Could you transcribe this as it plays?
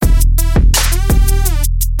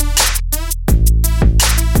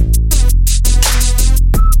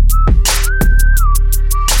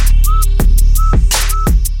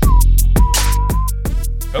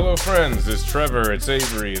Trevor, it's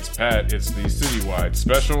Avery, it's Pat, it's the citywide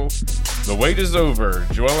special. The wait is over.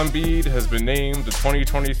 Joel Embiid has been named the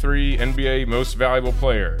 2023 NBA Most Valuable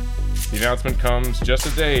Player. The announcement comes just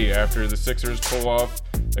a day after the Sixers pull off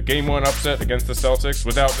a Game 1 upset against the Celtics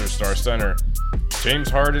without their star center. James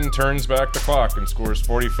Harden turns back the clock and scores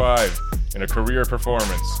 45 in a career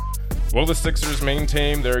performance. Will the Sixers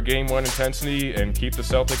maintain their Game 1 intensity and keep the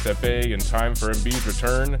Celtics at bay in time for Embiid's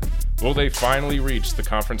return? Will they finally reach the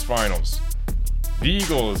conference finals? The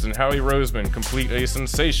Eagles and Howie Roseman complete a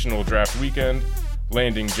sensational draft weekend,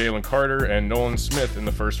 landing Jalen Carter and Nolan Smith in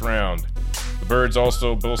the first round. The Birds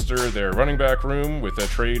also bolster their running back room with a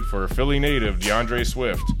trade for Philly native DeAndre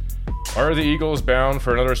Swift. Are the Eagles bound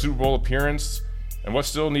for another Super Bowl appearance? And what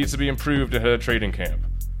still needs to be improved ahead of trading camp?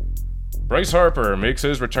 Bryce Harper makes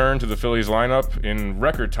his return to the Phillies lineup in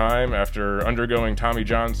record time after undergoing Tommy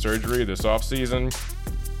John surgery this offseason.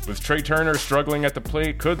 With Trey Turner struggling at the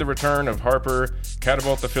plate, could the return of Harper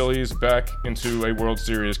catapult the Phillies back into a World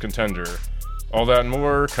Series contender? All that and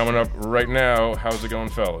more coming up right now. How's it going,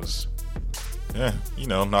 fellas? Yeah,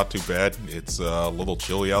 not too bad. It's a little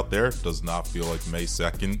chilly out there. It does not feel like May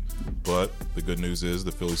 2nd, but the good news is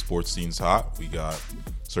the Philly sports scene's hot. We got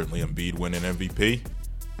certainly Embiid winning MVP.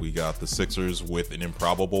 We got the Sixers with an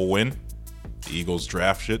improbable win. The Eagles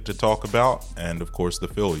draft shit to talk about, and of course the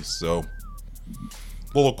Phillies. So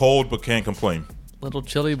a little cold, but can't complain. A little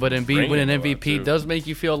chilly, but Embiid winning MVP does make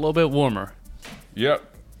you feel a little bit warmer. Yep.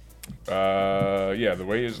 The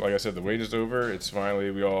wait is, like I said, the wait is over. It's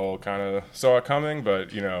finally, we all kind of saw it coming, but,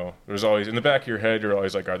 there's always, in the back of your head, you're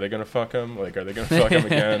always like, are they going to fuck him? Like, are they going to fuck him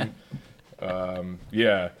again?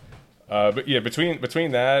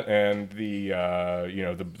 Between that and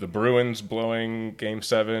the Bruins blowing Game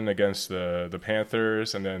 7 against the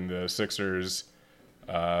Panthers, and then the Sixers,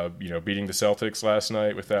 beating the Celtics last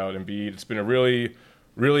night without Embiid, it's been a really,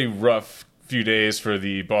 really rough few days for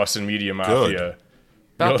the Boston media mafia. Good.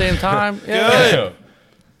 About damn time. Yeah.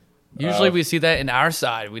 Usually we see that in our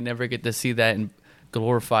side. We never get to see that in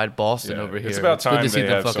glorified Boston over here. It's about time good to see they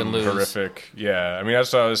them have some lose. horrific. Yeah, I mean,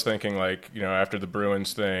 that's what I was thinking. Like, after the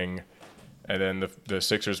Bruins thing, and then the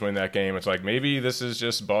Sixers win that game, it's like maybe this is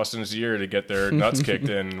just Boston's year to get their nuts kicked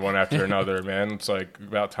in one after another. Man, it's like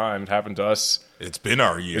about time. It happened to us. It's been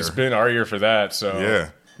our year. It's been our year for that. So yeah,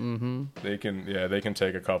 they can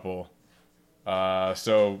take a couple.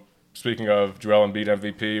 So. Speaking of Joel Embiid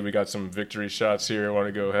MVP, we got some victory shots here. I want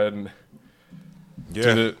to go ahead and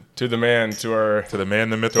to the man,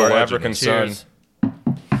 the myth, to our African son.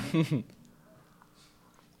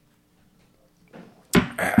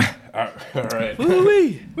 All right.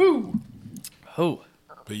 Woo-wee. Woo. Oh.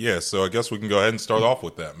 But yeah, so I guess we can go ahead and start off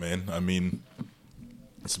with that, man. I mean,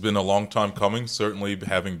 it's been a long time coming. Certainly,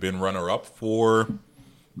 having been runner-up for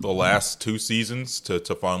the last 2 seasons, to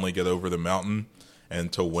finally get over the mountain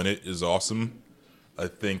and to win it is awesome. I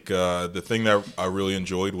think the thing that I really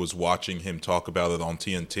enjoyed was watching him talk about it on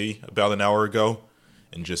TNT about an hour ago,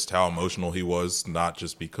 and just how emotional he was, not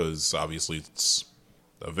just because obviously it's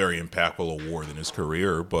a very impactful award in his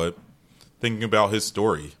career, but thinking about his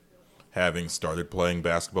story, having started playing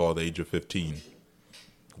basketball at the age of 15,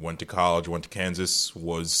 went to college, went to Kansas,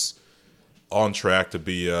 was on track to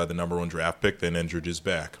be the number 1 draft pick, then injured his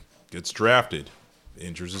back, gets drafted,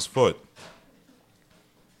 injures his foot,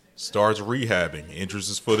 starts rehabbing, injures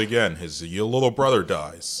his foot again. His little brother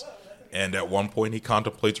dies. And at one point he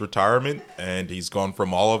contemplates retirement, and he's gone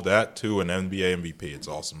from all of that to an NBA MVP. It's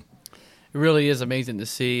awesome. It really is amazing to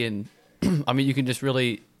see. And, I mean, you can just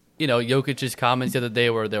really, Jokic's comments the other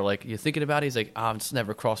day where they're like, you thinking about it? He's like, it's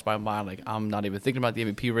never crossed my mind. Like, I'm not even thinking about the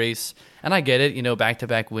MVP race. And I get it.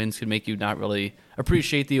 Back-to-back wins could make you not really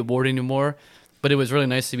appreciate the award anymore. But it was really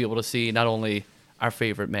nice to be able to see not only our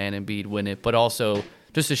favorite man, Embiid, win it, but also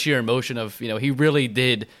just the sheer emotion of, he really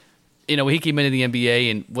did, he came into the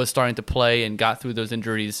NBA and was starting to play and got through those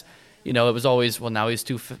injuries. It was always, now he's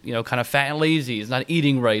too, kind of fat and lazy. He's not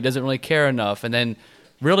eating right. He doesn't really care enough. And then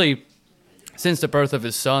really, since the birth of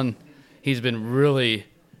his son, he's been really,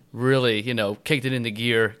 really, kicked it into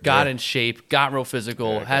gear, got in shape, got real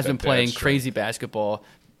physical, has been playing crazy basketball,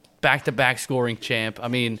 back-to-back scoring champ. I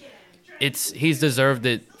mean, he's deserved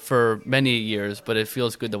it for many years, but it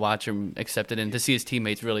feels good to watch him accept it and to see his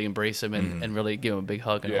teammates really embrace him and really give him a big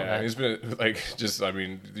hug and all that. He's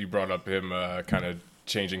been you brought up him kind of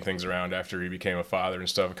changing things around after he became a father and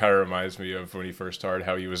stuff. It kind of reminds me of when he first started,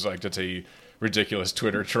 how he was like just a ridiculous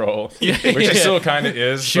Twitter troll, which he still kind of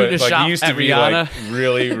is. Shooting but like he used to be like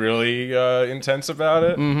really, really intense about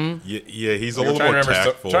it. Mm-hmm. Yeah, he's a little more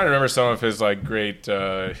tactful. Trying to remember some of his like great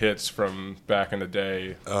hits from back in the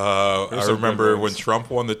day. I remember when Trump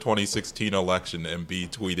won the 2016 election, Embiid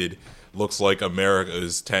tweeted, looks like America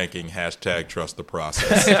is tanking #trust the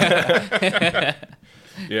process.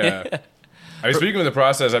 Yeah. I mean, speaking of the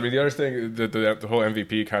process, I mean, the other thing that the whole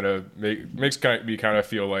MVP kind of makes me kind of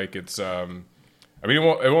feel like it's. I mean,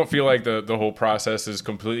 it won't feel like the whole process is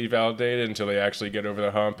completely validated until they actually get over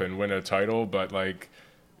the hump and win a title. But like,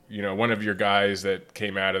 one of your guys that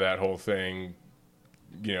came out of that whole thing,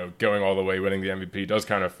 going all the way, winning the MVP, does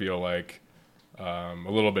kind of feel like a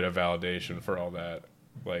little bit of validation for all that.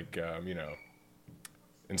 Like,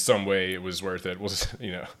 in some way, it was worth it. Well,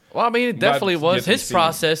 I mean, it definitely was. His seen.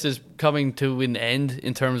 process is coming to an end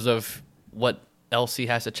in terms of what else he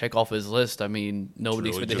has to check off his list. I mean, nobody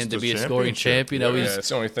It's really expected him just to a be a scoring champ. championship. He's it's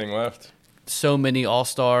the only thing left. so many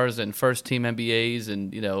All-Stars and first-team NBAs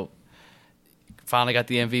and, finally got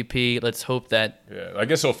the MVP. Let's hope that... Yeah, I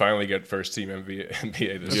guess he'll finally get first team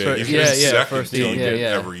NBA this Yeah, year. he's Yeah, been yeah, second first team team, yeah.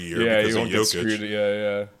 every year Yeah, because he of won't get Jokic. screwed.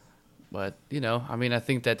 Yeah. But, I mean, I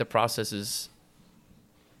think that the process is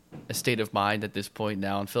a state of mind at this point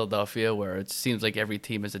now in Philadelphia where it seems like every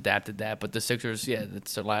team has adapted that. But the Sixers,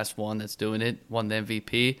 that's their last one that's doing it, won the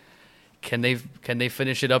MVP. Can they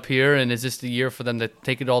finish it up here, and is this the year for them to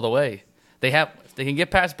take it all the way? If they can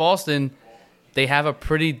get past Boston, they have a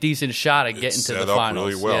pretty decent shot at getting to set the up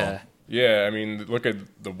finals. really well. Yeah. Yeah, I mean, look at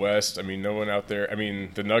the West. I mean, no one out there. I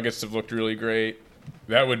mean, the Nuggets have looked really great.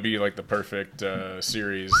 That would be like the perfect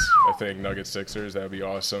series, I think, Nuggets-Sixers. That would be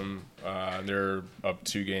awesome. They're up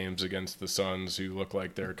 2 games against the Suns, who look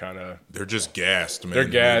like they're kind of... They're just gassed, man. They're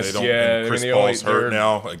gassed, yeah. And Chris I mean, Paul's they're- hurt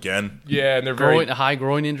now again. Yeah, and they're very... A high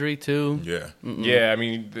groin injury, too. Yeah. Yeah, I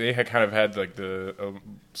mean, they had kind of had like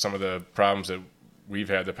some of the problems that we've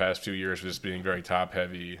had the past few years, just being very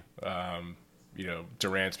top-heavy.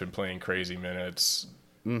 Durant's been playing crazy minutes,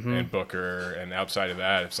 and Booker, and outside of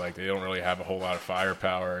that, it's like they don't really have a whole lot of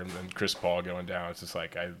firepower. And then Chris Paul going down, it's just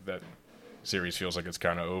like that series feels like it's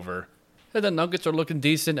kind of over. Yeah, the Nuggets are looking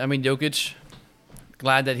decent. I mean, Jokic,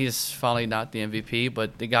 glad that he's finally not the MVP,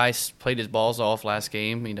 but the guy played his balls off last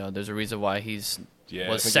game. There's a reason why was I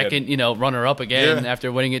think second, runner-up again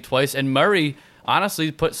after winning it twice. And Murray,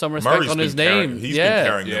 honestly, put some respect Murray's on his been name. He's been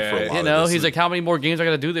carrying them for a lot of this. He's like, how many more games I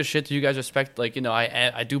got to do this shit till you guys respect, like,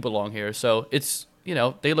 I do belong here. So it's,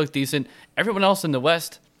 they look decent. Everyone else in the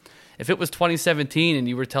West, if it was 2017 and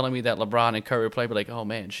you were telling me that LeBron and Curry would play, I'd be like, oh,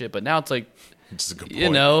 man, shit. But now it's like, It's a good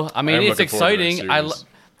point. I mean, I'm it's looking forward to that exciting. series.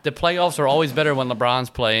 The playoffs are always better when LeBron's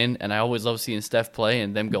playing, and I always love seeing Steph play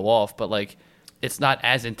and them go off. But, like, it's not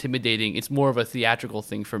as intimidating. It's more of a theatrical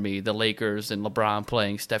thing for me. The Lakers and LeBron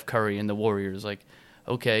playing Steph Curry and the Warriors. Like,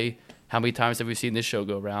 okay, how many times have we seen this show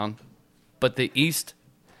go around? But the East,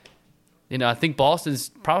 I think Boston's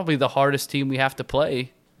probably the hardest team we have to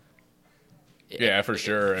play. Yeah, for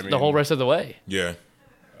sure. I mean, The whole rest of the way. Yeah.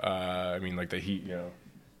 I mean, like the Heat.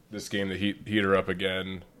 This game, the Heat are up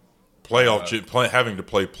again. Having to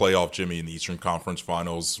play playoff Jimmy in the Eastern Conference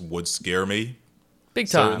Finals would scare me. Big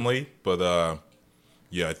time. Certainly. But,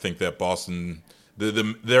 I think that Boston...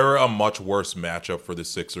 They're a much worse matchup for the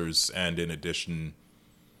Sixers, and in addition,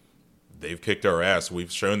 they've kicked our ass.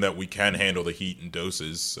 We've shown that we can handle the Heat in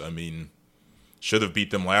doses. I mean, should have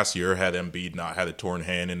beat them last year had Embiid not had a torn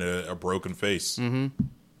hand and a broken face. Mm-hmm.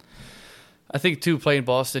 I think, too, playing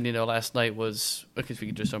Boston, last night was... Okay, if we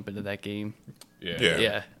could just jump into that game.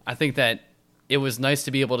 Yeah. I think that it was nice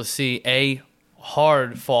to be able to see a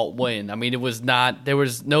hard-fought win. I mean, there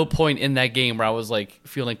was no point in that game where I was, like,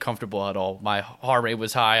 feeling comfortable at all. My heart rate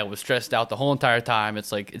was high. I was stressed out the whole entire time.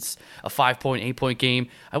 It's like it's a 5-point, 8-point game.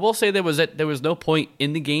 I will say there was no point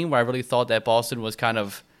in the game where I really thought that Boston was kind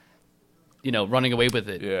of, running away with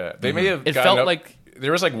it. Yeah, they may have. It gotten felt up, like...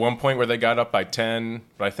 There was like one point where they got up by 10,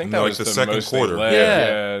 but I think that Like was the the second most quarter. they led.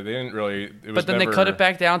 Yeah. They didn't really. It was But then they cut it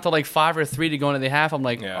back down to like 5 or 3 to go into the half. I'm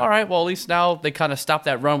like, all right, well, at least now they kind of stopped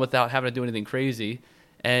that run without having to do anything crazy.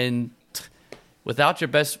 And without the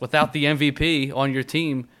MVP on your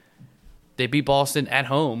team, they beat Boston at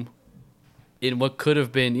home in what could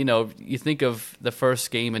have been, you think of the first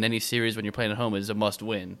game in any series when you're playing at home as a must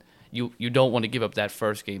win. You don't want to give up that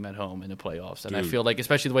first game at home in the playoffs. And I feel like,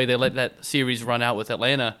 especially the way they let that series run out with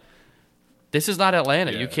Atlanta, this is not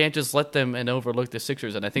Atlanta. Yeah. You can't just let them and overlook the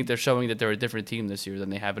Sixers. And I think they're showing that they're a different team this year than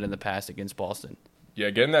they have it in the past against Boston.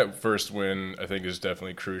 Yeah, getting that first win, I think, is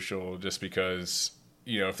definitely crucial just because,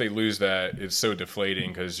 if they lose that, it's so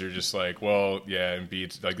deflating because you're just like, well, yeah,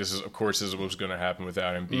 Embiid, like, this is what's going to happen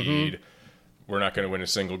without Embiid. Mm-hmm. We're not going to win a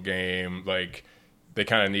single game. Like, they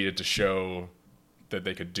kind of needed to show that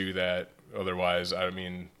they could do that. Otherwise, I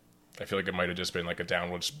mean, I feel like it might have just been like a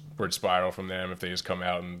downward spiral from them if they just come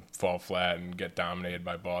out and fall flat and get dominated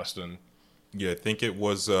by Boston. Yeah, I think it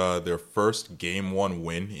was their first Game 1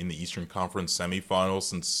 win in the Eastern Conference semifinals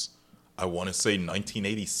since I want to say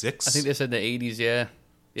 1986. I think they said the 80s, yeah.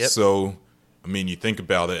 Yep. So, I mean, you think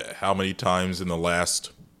about it, how many times in the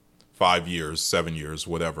last 5 years, 7 years,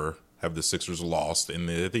 whatever, have the Sixers lost in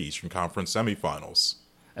the Eastern Conference semifinals?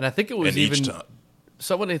 And I think it was And each even time,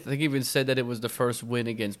 someone I think even said that it was the first win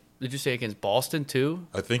against. Did you say against Boston too?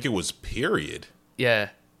 I think it was period. Yeah,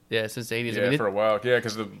 since the 80s. Yeah, I mean, for a while. Yeah,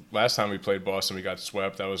 because the last time we played Boston, we got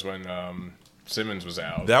swept. That was when Simmons was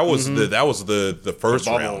out. That was the first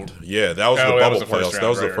bubble. round. Yeah, that was the that bubble was the first playoffs. round, That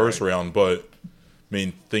was the right, first right. round. But I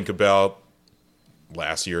mean, think about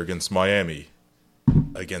last year against Miami,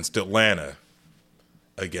 against Atlanta,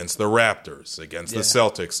 against the Raptors, against the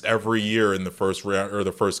Celtics. Every year in the first round or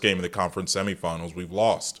the first game of the conference semifinals, we've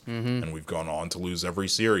lost, and we've gone on to lose every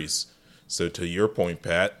series. So to your point,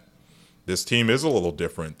 Pat, this team is a little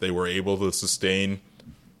different. They were able to sustain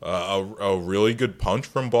a really good punch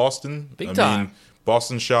from Boston. Big time. Mean,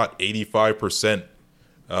 Boston shot 85%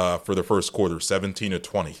 for the first quarter, 17 to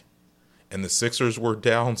 20. And the Sixers were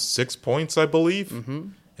down 6 points, I believe. Mm-hmm.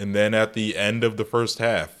 And then at the end of the first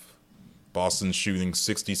half, Boston's shooting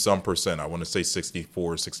 60-some percent. I want to say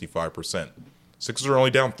 64, 65%. Sixers are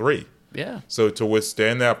only down 3. yeah. So to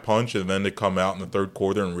withstand that punch and then to come out in the third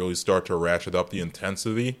quarter and really start to ratchet up the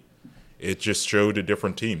intensity, it just showed a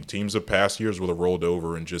different team. Teams of past years would have rolled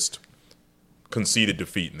over and just conceded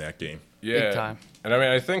defeat in that game. Yeah. Big time. And I mean,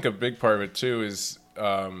 I think a big part of it too is,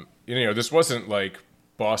 this wasn't like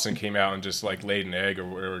Boston came out and just like laid an egg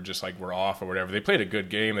or just like we're off or whatever. They played a good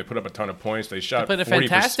game. They put up a ton of points. They shot. They played a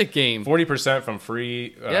fantastic game. 40% from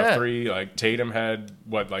free three. Like Tatum had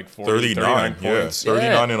like 39 points.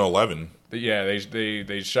 39 and 11. Yeah,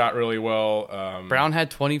 they shot really well. Brown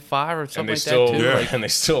had 25 or and something they like still that too. Like, and they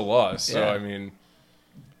still lost. So Yeah. I mean,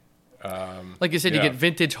 like you said, you yeah. get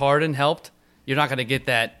vintage Harden helped. You're not going to get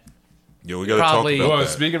that. Yeah, we got to Probably- talk about well,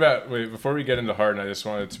 that. speaking about before we get into Harden, I just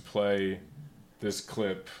wanted to play this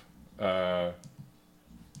clip from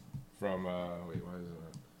why is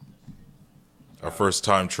it? Our first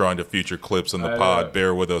time trying to feature clips on the I know. pod.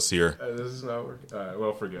 Bear with us here. This is not working. All right,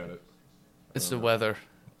 well, forget it. It's the weather.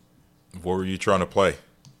 What were you trying to play?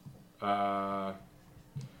 I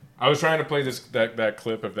was trying to play that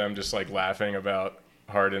clip of them just like laughing about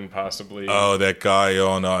Harden possibly. Oh, that guy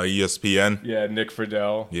on ESPN? Yeah, Nick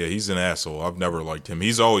Friedel. Yeah, he's an asshole. I've never liked him.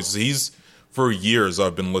 For years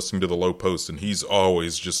I've been listening to the Low Post, and he's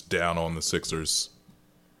always just down on the Sixers.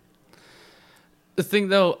 The thing,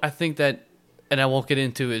 though, I think that, and I won't get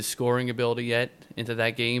into his scoring ability yet into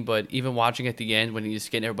that game, but even watching at the end when he's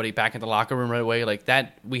getting everybody back in the locker room right away, like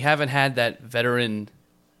that, we haven't had that veteran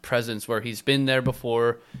presence where he's been there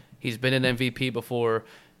before, he's been an MVP before,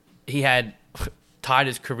 he had tied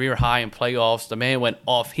his career high in playoffs. The man went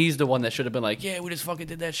off. He's the one that should have been like, yeah, we just fucking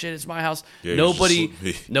did that shit. It's my house. Yeah,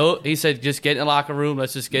 He said, just get in the locker room.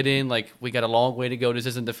 Let's just get in. Like, we got a long way to go. This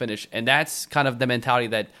isn't the finish. And that's kind of the mentality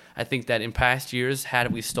that I think that in past years,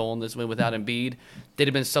 had we stolen this win without Embiid, they'd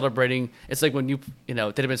have been celebrating. It's like when they'd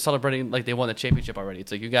have been celebrating like they won the championship already.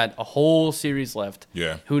 It's like you got a whole series left.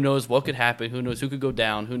 Yeah. Who knows what could happen? Who knows who could go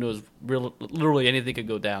down? Who knows literally anything could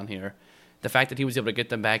go down here. The fact that he was able to get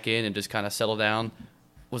them back in and just kind of settle down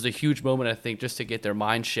was a huge moment, I think, just to get their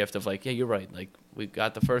mind shift of like, yeah, you're right. Like, we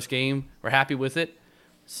got the first game. We're happy with it.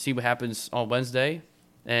 See what happens on Wednesday.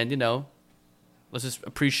 And, let's just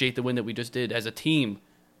appreciate the win that we just did as a team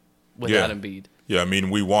without Embiid. Yeah, I mean,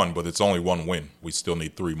 we won, but it's only one win. We still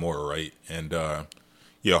need 3 more, right? And,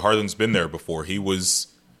 Harden's been there before. He was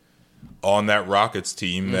on that Rockets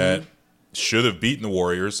team that should have beaten the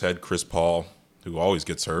Warriors, had Chris Paul, who always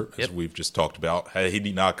gets hurt, as we've just talked about. Had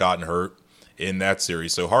he not gotten hurt in that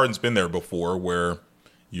series. So Harden's been there before where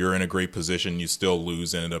you're in a great position, you still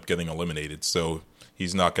lose, ended up getting eliminated. So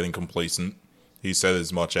he's not getting complacent. He said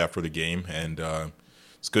as much after the game. And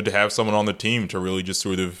it's good to have someone on the team to really just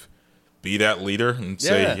sort of be that leader and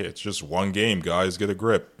say, Yeah. hey, it's just one game, guys, get a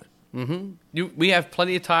grip. We have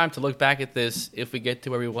plenty of time to look back at this if we get to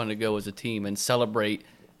where we want to go as a team and celebrate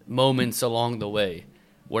moments along the way.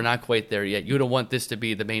 We're not quite there yet. You don't want this to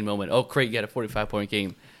be the main moment. Oh, great, you had a 45-point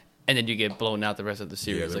game, and then you get blown out the rest of the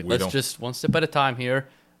series. Yeah, let's just one step at a time here.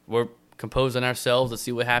 We're composing ourselves. Let's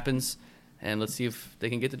see what happens, and let's see if they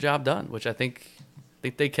can get the job done, which I think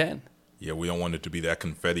they can. Yeah, we don't want it to be that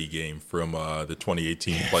confetti game from the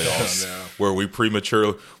 2018 playoffs no. where we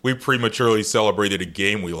prematurely celebrated a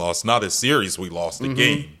game we lost, not a series we lost, a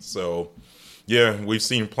game. So, yeah, we've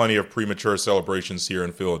seen plenty of premature celebrations here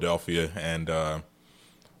in Philadelphia, and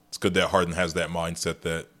it's good that Harden has that mindset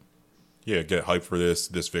that, yeah, get hyped for this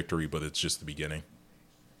victory, but it's just the beginning.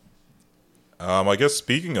 I guess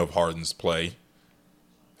speaking of Harden's play,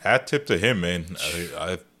 hat tip to him, man.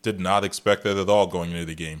 I did not expect that at all going into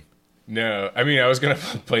the game. No, I mean I was gonna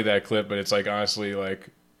play that clip, but it's like honestly like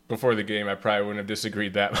before the game I probably wouldn't have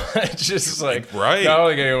disagreed that much. Just like right. I don't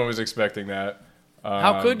think anyone was expecting that.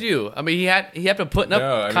 How could you? I mean, he had been putting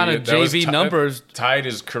up kind of JV numbers. Tied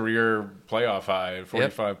his career playoff high,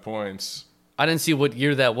 45 points. I didn't see what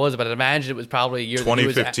year that was, but I imagine it was probably a year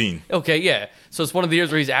 2015. Okay, yeah. So it's one of the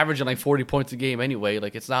years where he's averaging like 40 points a game anyway.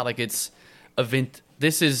 Like it's not like it's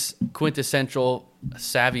this is quintessential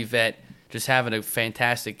savvy vet just having a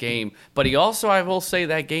fantastic game. But he also, I will say,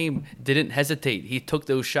 that game didn't hesitate. He took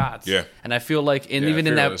those shots. Yeah. And I feel like even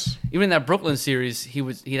in that Brooklyn series,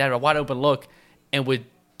 he had a wide open look and would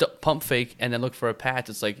pump fake and then look for a pass.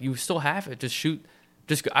 It's like you still have it. Just shoot.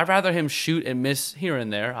 I'd rather him shoot and miss here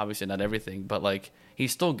and there. Obviously not everything, but like he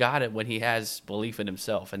still got it when he has belief in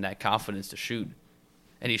himself and that confidence to shoot.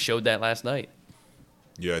 And he showed that last night.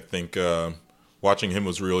 Yeah, I think watching him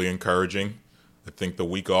was really encouraging. I think the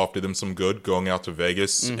week off did him some good, going out to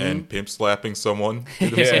Vegas and pimp slapping someone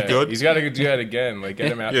did him some good. He's got to do that again. Like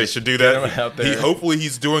get him out. Yeah, he should do that. Get him out there. Hopefully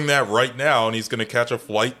he's doing that right now, and he's going to catch a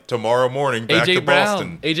flight tomorrow morning back to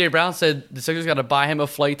Boston. AJ Brown said the Sixers got to buy him a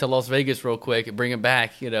flight to Las Vegas real quick and bring him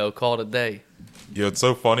back. Call it a day. Yeah, it's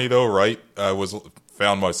so funny though, right? I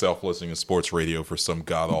found myself listening to sports radio for some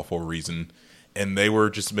god awful reason, and they were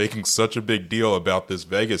just making such a big deal about this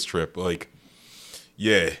Vegas trip. Like,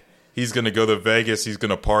 yeah. He's going to go to Vegas, he's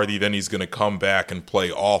going to party, then he's going to come back and play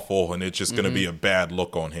awful, and it's just going to be a bad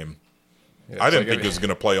look on him. Yeah, I didn't think he was going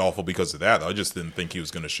to play awful because of that. I just didn't think he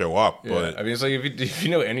was going to show up. Yeah, but I mean, it's like if you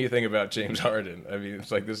know anything about James Harden, I mean,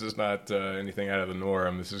 it's like this is not anything out of the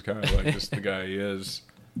norm. This is kind of like just the guy he is.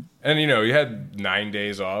 And, he had 9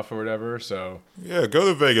 days off or whatever, so. Yeah, go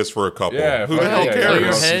to Vegas for a couple. Yeah, who the hell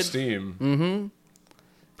cares? Some steam. Mm-hmm.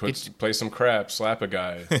 Play some crap, slap a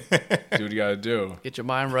guy, do what you got to do. Get your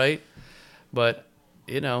mind right. But,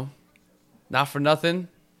 not for nothing.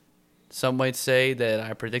 Some might say that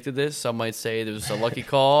I predicted this. Some might say it was a lucky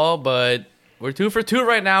call. But we're 2 for 2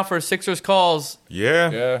 right now for Sixers calls. Yeah.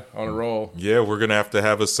 Yeah, on a roll. Yeah, we're going to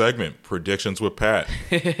have a segment. Predictions with Pat.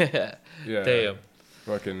 Yeah. Damn.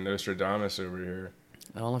 Fucking Nostradamus over here.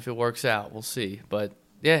 I don't know if it works out. We'll see. But,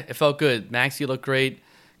 yeah, it felt good. Maxey looked great.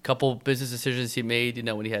 Couple business decisions he made,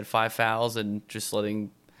 when he had 5 fouls and just letting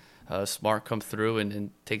Smart come through and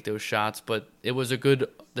take those shots. But it was a good,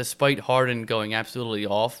 despite Harden going absolutely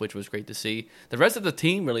off, which was great to see. The rest of the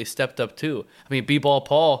team really stepped up too. I mean, B-Ball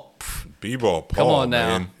Paul. Come on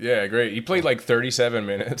now. Man. Yeah, great. He played like 37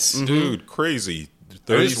 minutes. Dude, crazy.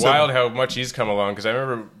 It's wild how much he's come along, because I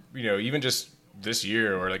remember, even just this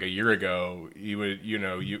year or like a year ago, he would,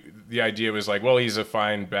 the idea was like, well, he's a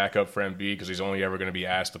fine backup for Embiid because he's only ever going to be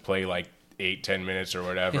asked to play like 8-10 minutes or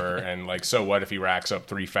whatever. And like, so what if he racks up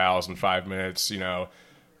 3 fouls in 5 minutes, And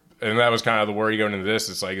that was kind of the worry going into this.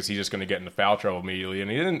 It's like, is he just going to get into foul trouble immediately? And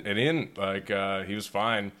he didn't. Like, he was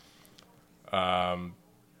fine.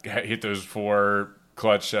 Hit those 4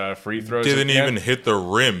 clutch free throws. Didn't even hit the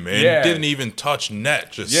rim, man. Yeah. Didn't even touch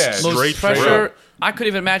net. Just straight pressure. I couldn't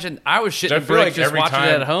even imagine. I was shitting bricks just watching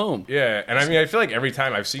it at home. Yeah, and I mean, I feel like every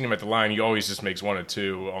time I've seen him at the line, he always just makes 1 or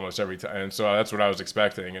 2 almost every time. And so that's what I was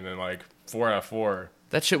expecting. And then like 4 out of 4.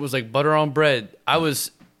 That shit was like butter on bread. I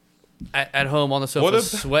was at home on the sofa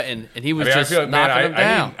sweating, and he was knocking him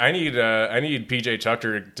down. I need PJ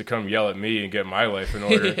Tucker to come yell at me and get my life in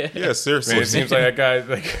order. Yeah, seriously. Man, it seems like that guy,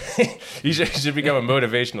 like he should become a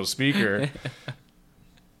motivational speaker.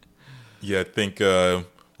 Yeah, I think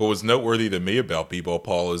what was noteworthy to me about B-Ball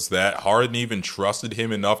Paul is that Harden even trusted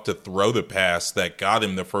him enough to throw the pass that got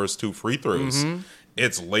him the first 2 free throws.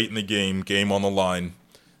 It's late in the game on the line.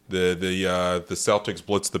 The Celtics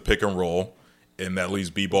blitz the pick and roll, and that leaves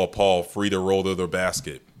B-Ball Paul free to roll to the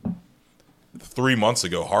basket. 3 months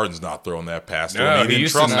ago, Harden's not throwing that pass. No, he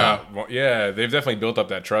used to not. Yeah, they've definitely built up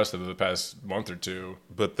that trust over the past month or two.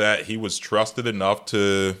 But that he was trusted enough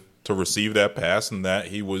to receive that pass, and that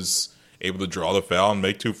he was able to draw the foul and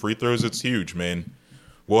make 2 free throws, it's huge, man.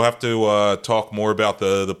 We'll have to talk more about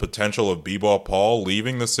the potential of B-Ball Paul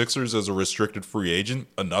leaving the Sixers as a restricted free agent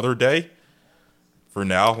another day. For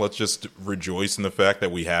now, let's just rejoice in the fact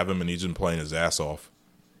that we have him and he's been playing his ass off.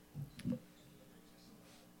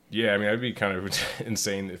 Yeah, I mean, that'd be kind of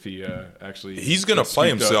insane if he actually... He's going to play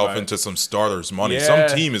himself into some starters' money. Yeah.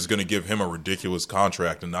 Some team is going to give him a ridiculous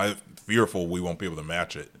contract, and I'm fearful we won't be able to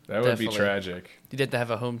match it. That would be tragic. You'd have to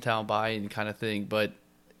have a hometown buy-in kind of thing, but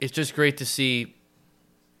it's just great to see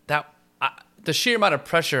that the sheer amount of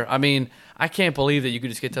pressure. I mean, I can't believe that you could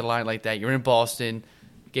just get to the line like that. You're in Boston,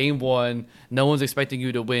 game 1. No one's expecting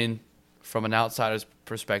you to win from an outsider's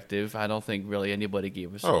perspective. I don't think really anybody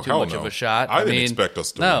gave us too much of a shot. I didn't expect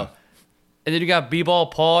us to win. And then you got B-Ball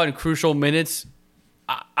Paul in crucial minutes.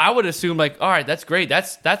 I would assume, like, all right, that's great.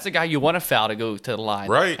 That's the guy you want to foul to go to the line.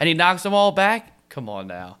 Right. And he knocks them all back? Come on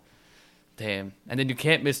now. Damn. And then you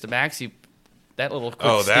can't miss the Maxey. That little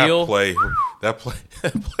quick steal. That play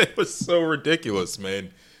was so ridiculous,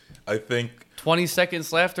 man. I think 20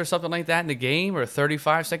 seconds left or something like that in the game, or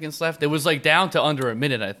 35 seconds left. It was like down to under a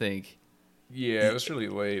minute, I think. Yeah, it was really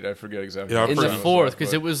late. I forget exactly. Yeah, In the fourth,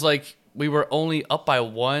 because it was like we were only up by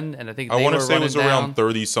 1, and I think I want to say it was down. around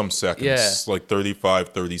 30-some seconds. Yeah. Like 35,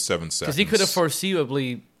 37 seconds. Because he could have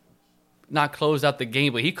foreseeably not closed out the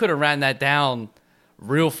game, but he could have ran that down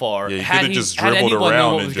real far. Yeah, he could have just dribbled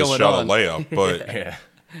around and just shot a layup. But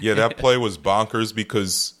yeah, that play was bonkers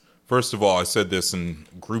because, first of all, I said this in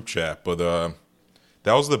group chat, but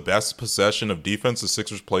that was the best possession of defense the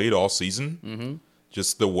Sixers played all season. Mm-hmm.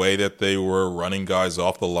 Just the way that they were running guys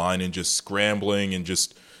off the line and just scrambling and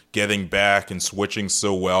just getting back and switching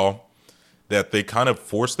so well that they kind of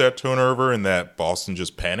forced that turnover and that Boston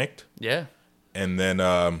just panicked. Yeah. And then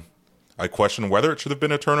I questioned whether it should have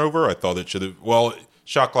been a turnover. I thought it should have. Well,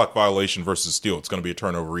 shot clock violation versus steal, it's going to be a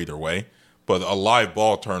turnover either way. But a live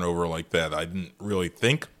ball turnover like that, I didn't really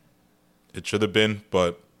think it should have been.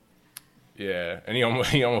 But yeah, and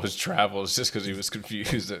he almost travels just because he was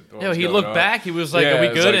confused. He looked back. He was like, "Are we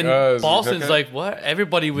good?" Like, and Boston's okay. like, "What?"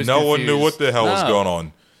 Everybody was. No confused. one knew what the hell was going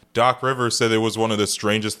on. Doc Rivers said it was one of the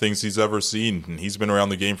strangest things he's ever seen, and he's been around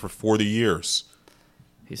the game for 40 years.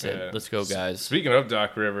 He said, "Let's go, guys." Speaking of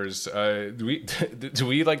Doc Rivers, do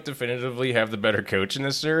we like definitively have the better coach in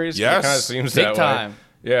this series? Yes, it kind of seems big that time.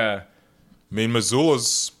 way. Yeah, I mean,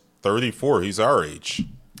 Missoula's 34. He's our age.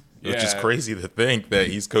 Which is Yeah. crazy to think that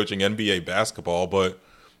he's coaching NBA basketball. But,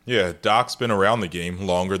 yeah, Doc's been around the game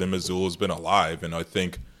longer than Missoula's been alive. And I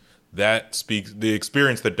think that speaks – the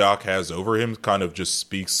experience that Doc has over him kind of just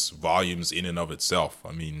speaks volumes in and of itself.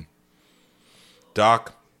 I mean,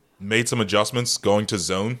 Doc made some adjustments going to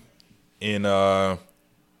zone in I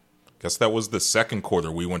guess that was the second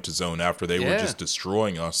quarter we went to zone after they were just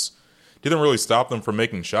destroying us. Didn't really stop them from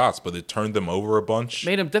making shots, but it turned them over a bunch.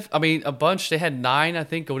 Made them a bunch. They had 9, I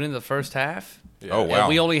think, going into the first half. Yeah. Oh, wow. And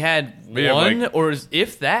we only had one, or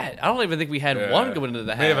if that. I don't even think we had one going into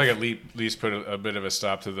the half. Maybe like at least put a bit of a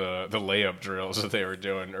stop to the layup drills that they were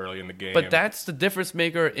doing early in the game. But that's the difference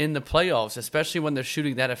maker in the playoffs, especially when they're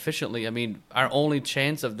shooting that efficiently. I mean, our only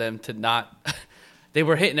chance of them to not – they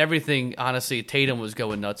were hitting everything, honestly. Tatum was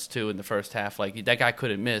going nuts, too, in the first half. Like, that guy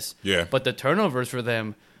couldn't miss. Yeah. But the turnovers for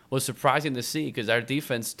them – was surprising to see because our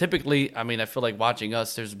defense typically, I mean, I feel like watching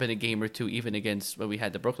us, there's been a game or two, even against when we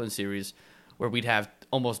had the Brooklyn series, where we'd have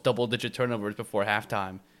almost double-digit turnovers before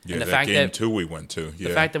halftime. Yeah, and the that fact game, too, we went to. Yeah.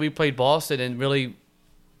 The fact that we played Boston and really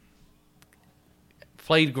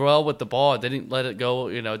played well with the ball, didn't let it go,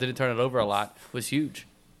 didn't turn it over a lot, was huge.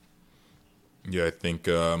 Yeah, I think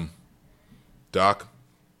Doc,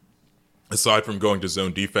 aside from going to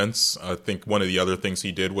zone defense, I think one of the other things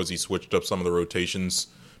he did was he switched up some of the rotations.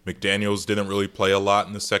 McDaniels didn't really play a lot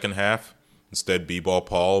in the second half. Instead, B-Ball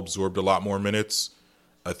Paul absorbed a lot more minutes.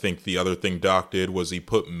 I think the other thing Doc did was he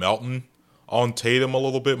put Melton on Tatum a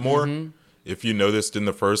little bit more. Mm-hmm. If you noticed in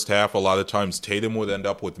the first half, a lot of times Tatum would end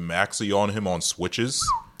up with Maxey on him on switches.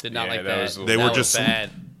 Did not like that. They were just bad.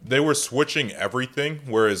 They were switching everything,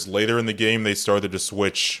 whereas later in the game they started to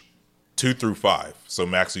switch 2 through 5. So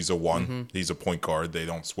Maxey's a 1. Mm-hmm. He's a point guard. They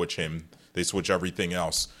don't switch him. They switch everything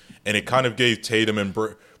else. And it kind of gave Tatum and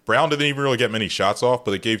Brown didn't even really get many shots off,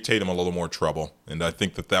 but it gave Tatum a little more trouble. And I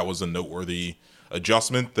think that was a noteworthy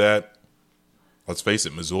adjustment that, let's face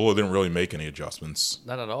it, Missoula didn't really make any adjustments.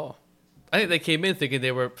 Not at all. I think they came in thinking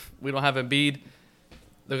we don't have Embiid,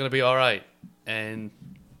 they're going to be all right. And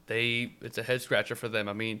it's a head scratcher for them.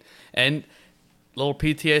 I mean, and little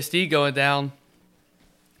PTSD going down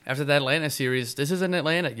after that Atlanta series. This isn't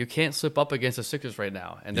Atlanta. You can't slip up against the Sixers right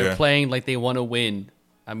now. And they're playing like they want to win.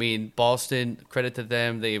 I mean, Boston, credit to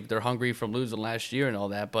them. They're hungry from losing last year and all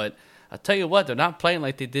that. But I'll tell you what, they're not playing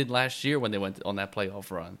like they did last year when they went on that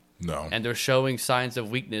playoff run. No. And they're showing signs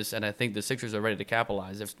of weakness, and I think the Sixers are ready to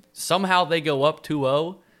capitalize. If somehow they go up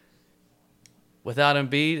 2-0 without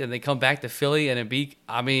Embiid and they come back to Philly and Embiid,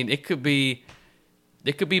 I mean, it could be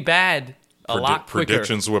bad a lot quicker.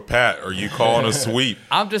 Predictions with Pat. Are you calling a sweep?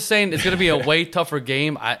 I'm just saying it's going to be a way tougher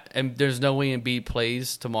game. And there's no way Embiid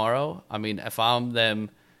plays tomorrow. I mean, if I'm them,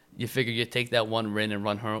 you figure you take that one win and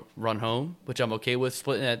run home, which I'm okay with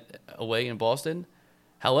splitting it away in Boston.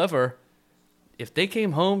 However, if they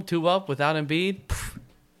came home 2-up without Embiid,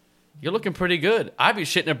 you're looking pretty good. I'd be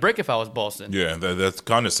shitting a brick if I was Boston. Yeah, that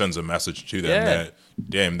kind of sends a message to them that,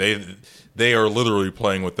 damn, they are literally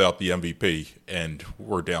playing without the MVP, and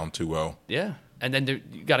we're down 2-0. Yeah. and then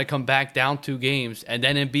you got to come back down 2 games, and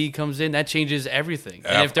then Embiid comes in, that changes everything.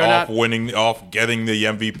 And if they're getting the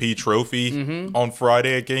MVP trophy on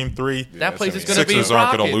Friday at Game 3, that place is going to be Sixers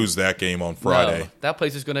aren't going to lose that game on Friday. No, that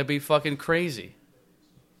place is going to be fucking crazy.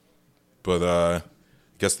 But I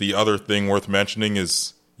guess the other thing worth mentioning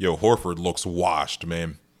is, Horford looks washed,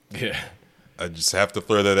 man. Yeah. I just have to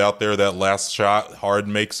throw that out there. That last shot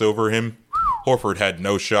Harden makes over him, Horford had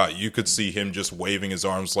no shot. You could see him just waving his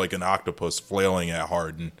arms like an octopus, flailing at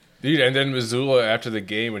Harden. Dude, and then Missoula, after the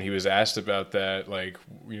game, when he was asked about that, like,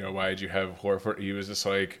 why did you have Horford? He was just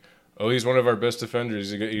like, oh, he's one of our best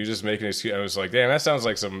defenders. You're just making an excuse. I was like, damn, that sounds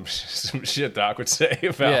like some shit Doc would say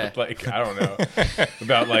about, like, I don't know,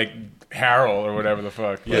 about, like, Harold or whatever the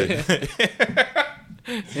fuck. Yeah,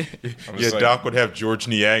 Doc would have George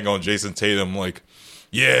Niang on Jason Tatum, like,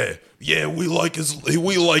 yeah, we like his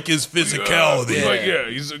physicality.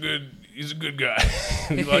 He's a good guy.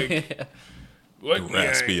 like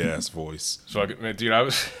raspy ass voice. So, dude,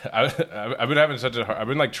 I've been having I've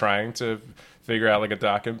been like trying to figure out like a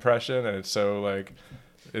Doc impression, and it's so like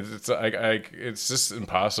it's just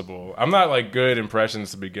impossible. I'm not like good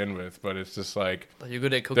impressions to begin with, but it's just like, are you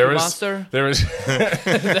good at Cookie Monster? There was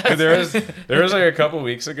like a couple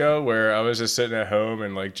weeks ago where I was just sitting at home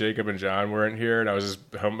and like Jacob and John weren't here, and I was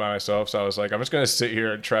just home by myself. So I was like, I'm just gonna sit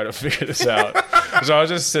here and try to figure this out. So I was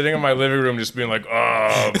just sitting in my living room, just being like,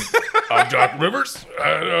 I'm Doc Rivers.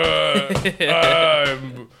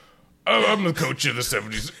 I'm the coach of the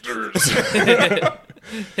 76ers.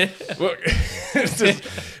 Look,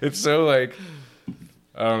 it's so like,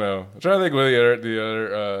 I don't know. I'm trying to think what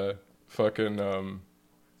the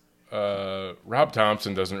other Rob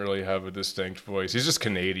Thompson doesn't really have a distinct voice. He's just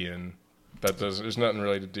Canadian. There's nothing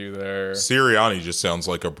really to do there. Sirianni just sounds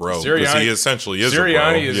like a bro, because he essentially is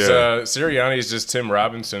Sirianni a bro. Sirianni is just Tim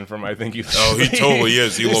Robinson from I Think You. Oh, he totally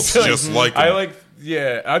is. He looks just like him.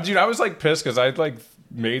 Dude, I was like pissed because I like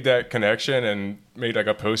made that connection and made like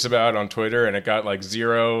a post about it on Twitter, and it got like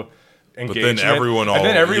 0 engagement. But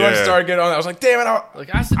then everyone started getting on. I was like, damn it! I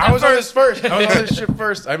was on this first. I was on this shit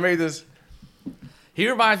first. I made this. He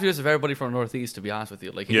reminds me just of everybody from Northeast, to be honest with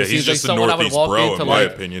you. Like, he's just like a Northeast bro, in my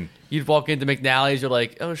opinion. You'd walk into McNally's, you're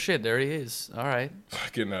like, oh shit, there he is. All right.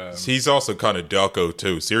 Fucking. He's also kind of Delco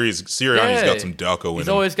too. Sirianni's got some Delco in him. He's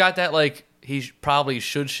always got that like. He probably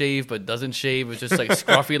should shave, but doesn't shave. It's just like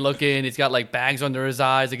scruffy looking. He's got like bags under his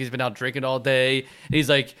eyes. Like he's been out drinking all day. And he's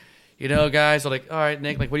like, guys are like, all right,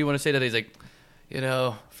 Nick, like, what do you want to say today? He's like,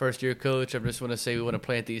 first year coach, I just want to say we want to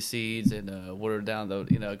plant these seeds and water down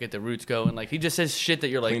get the roots going. Like he just says shit that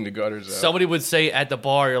you're like, clean the gutters out. Somebody would say at the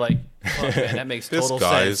bar. You're like, fuck, man, that makes total sense. This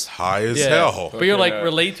guy is high as hell. But you're like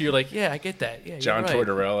relate to. You're like, yeah, I get that. Yeah, John right.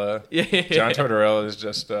 Tortorella. Yeah. John Tortorella is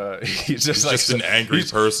just he's just an angry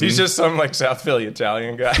person. He's just some like South Philly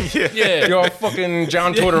Italian guy. Yeah. Yo, fucking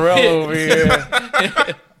John Tortorella over here.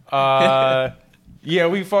 Yeah,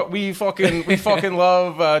 we fucking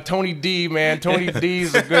love Tony D, man. Tony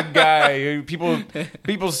D's a good guy.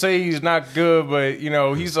 People say he's not good, but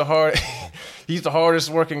he's the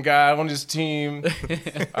hardest working guy on his team.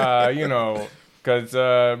 Because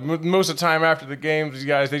most of the time after the games, these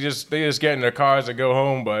guys they just get in their cars and go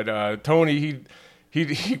home. But Tony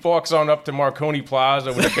he walks on up to Marconi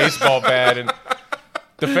Plaza with a baseball bat and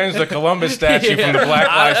defends the Columbus statue from the Black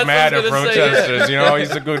Lives Matter protesters.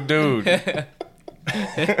 He's a good dude.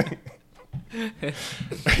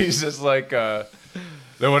 He's just like what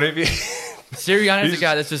if he Sirianni's the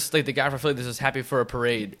guy that's just like the guy from Philly that's just happy for a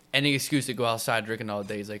parade. Any excuse to go outside drinking all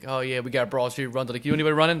day. He's like, oh yeah, we got Broad Street run. Like, you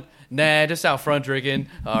anybody running? Nah, just out front drinking.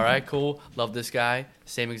 All right, cool. Love this guy.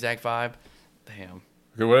 Same exact vibe. Damn.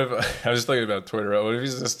 Okay, what if I was just thinking about Twitter? What if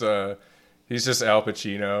he's just Al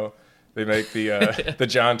Pacino? They make the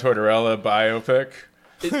John Tortorella biopic.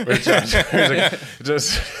 Where John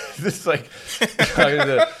like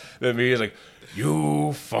the media's like,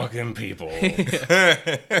 you fucking people,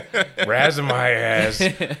 razzing my ass,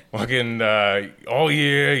 fucking all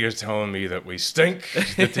year. You're telling me that we stink,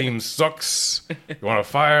 the team sucks. You want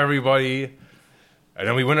to fire everybody, and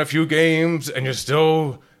then we win a few games, and you're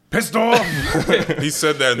still pissed off. He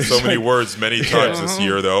said that in so many words many times this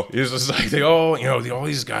year, though. He's just like, they all, all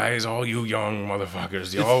these guys, all you young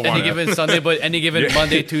motherfuckers, they all want any given Sunday, but any given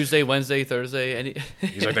Monday, Tuesday, Wednesday, Thursday.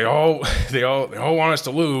 He's like, they all want us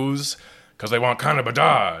to lose because they want Connor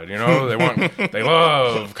Bedard. They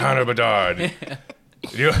love Connor Bedard.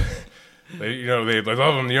 They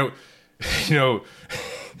love him. You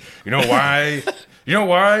know why? You know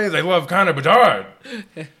why they love Connor Bedard?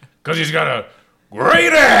 Because he's got a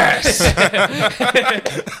great ass!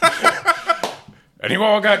 And you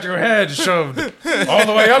all got your head shoved all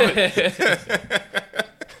the way up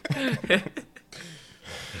it.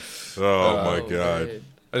 God. man.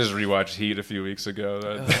 I just rewatched Heat a few weeks ago.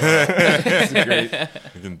 It's a great,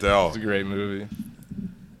 You can tell. it's a great movie.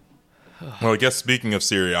 Well, I guess speaking of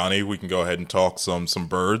Sirianni, we can go ahead and talk some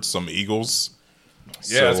birds, some Eagles.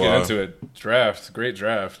 Yeah, let's get into it. Draft, great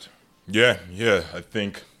draft. Yeah. I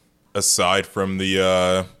think aside from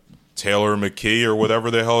the Taylor McKee or whatever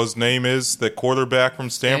the hell his name is, the quarterback from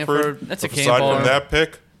Stanford. That's a aside Campbell. from that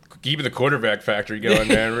pick, Keeping the quarterback factory going,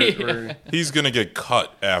 man. he's gonna get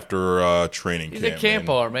cut after training He's camp. a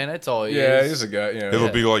camper, man. That's all he Yeah, is. he's a guy. You know, It'll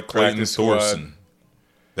be like Clayton Practice squad. Thorson.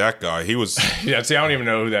 That guy, he was. Yeah, see, I don't even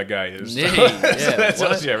know who that guy is. Yeah, That tells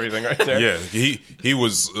what? you everything right there. Yeah, he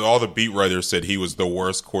was. All the beat writers said he was the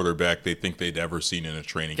worst quarterback they think they'd ever seen in a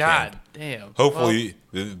training God camp. damn. Hopefully,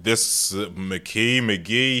 this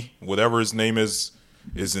McGee, whatever his name is,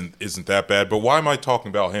 isn't that bad. But why am I talking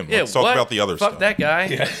about him? Let's talk about the other Fuck stuff. that guy.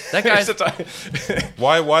 That guy's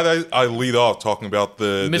Why did I lead off talking about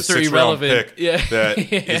the Mr. 6th round Irrelevant. pick Yeah. that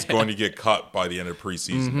is going to get cut by the end of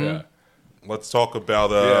preseason? Yeah. Let's talk about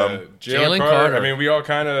Jalen Jalen Carter. Carter. I mean, we all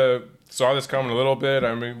kind of saw this coming a little bit.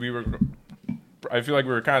 I mean, I feel like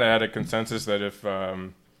we were kind of at a consensus that if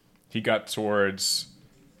he got towards,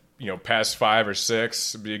 past 5 or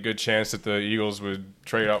 6, it'd be a good chance that the Eagles would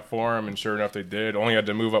trade up for him. And sure enough, they did. Only had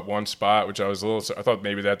to move up one spot, which I thought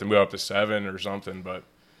maybe they had to move up to 7 or something. But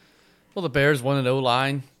Well, the Bears won an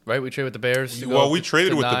O-line, right? We traded with the Bears. to go Well, up we to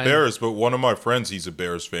traded with 9. the Bears, but one of my friends, he's a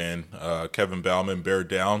Bears fan, Kevin Bauman, Bear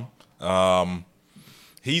Down.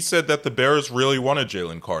 He said that the Bears really wanted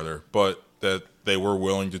Jalen Carter, but that they were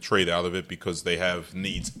willing to trade out of it because they have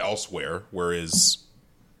needs elsewhere, whereas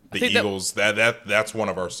the think that- Eagles, that's one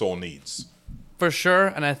of our sole needs. For sure,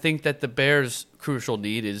 and I think that the Bears' crucial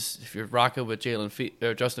need is if you're rocking with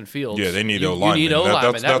Justin Fields. Yeah, they need you O-linemen. need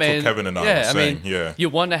O-linemen. That's That what man- Kevin and I yeah, were saying, I mean, yeah. You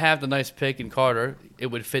want to have the nice pick in Carter. It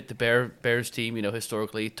would fit the Bears team,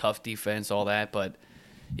 historically, tough defense, all that. But,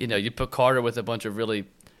 you put Carter with a bunch of really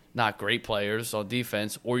not great players on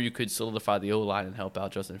defense, or you could solidify the O-line and help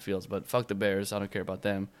out Justin Fields. But fuck the Bears. I don't care about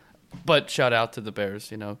them. But shout out to the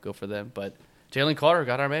Bears. Go for them. But Jalen Carter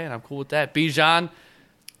got our man. I'm cool with that. Bijan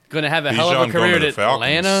going to have a hell of a Bijan going career to the at Falcons.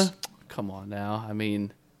 Atlanta. Come on now. I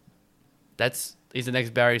mean, he's the next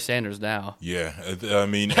Barry Sanders now. Yeah, I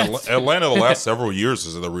mean, Atlanta the last several years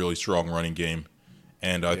is a really strong running game.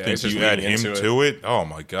 And I think it's just you add leading him into to it. Oh,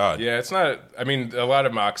 my God. yeah, it's not. I mean, a lot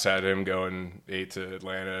of mocks had him going 8 to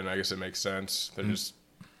Atlanta, and I guess it makes sense. They're just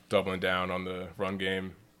doubling down on the run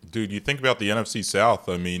game. Dude, you think about the NFC South.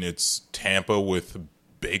 I mean, it's Tampa with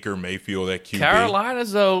Baker Mayfield at QB.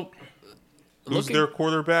 Carolina's, though, Who's their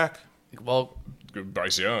quarterback? well,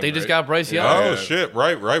 Bryce Young. they just right? got Bryce Young. Oh, Yeah. shit.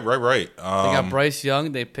 Right. They got Bryce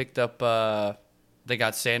Young. They picked up, they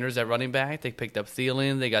got Sanders at running back. They picked up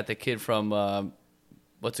Thielen. They got the kid from,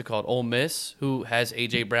 what's it called, Ole Miss, who has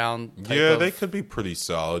A.J. Brown. Yeah, they could be pretty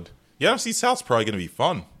solid. The NFC South's probably going to be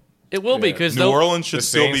fun. It will be Yeah. because New Orleans should the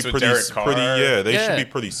still be Saints with pretty, Derek Carr. yeah, they Yeah. should be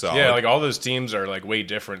pretty solid. Yeah, like all those teams are like way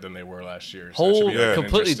different than they were last year. So Whole- it should be, like, an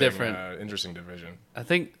completely interesting, different. Interesting division. I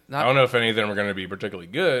think I don't know if any of them are going to be particularly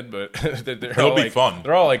good, but It'll be fun.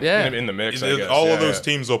 They're all like Yeah. in the mix. I It- guess. all Yeah, of those yeah.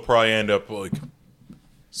 teams will probably end up like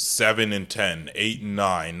 7-10,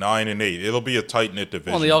 8-9, 9-8. It'll be a tight knit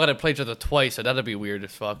division. Well, they all got to play each other twice, so that'll be weird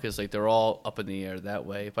as fuck because they're all up in the air that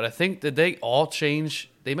way. But I think that they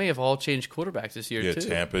may have all changed quarterbacks this year yeah,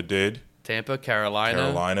 too. Tampa,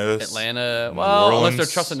 Carolina, New Atlanta. Well, unless Orleans. they're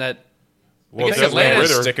trusting that. Well, guess Desmond Atlanta's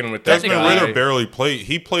Ritter, sticking with that Desmond guy. Ritter barely played.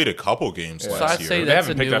 He played a couple games So I'd last say year. They that's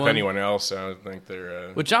haven't a picked new up one. anyone else. So I don't think they're.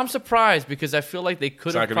 Which I'm surprised because I feel like they could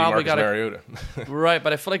It's not have going to be probably Marcus got Mariota. right,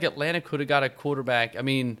 but I feel like Atlanta could have got a quarterback. I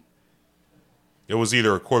mean, It was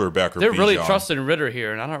either a quarterback or they're really Bijan. trusting Ritter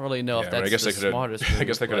here, and I don't really know Yeah, if but that's I guess the they could smartest. have. I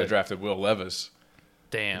guess they move, could have but drafted Will Levis.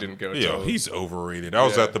 Damn. Didn't go. Yeah, till- he's overrated. I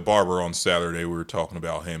was Yeah. at the barber on Saturday. We were talking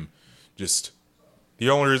about him. Just the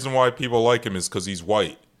only reason why people like him is because he's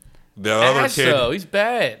white. The other kid, Asso, he's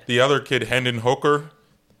bad. the other kid, Hendon Hooker,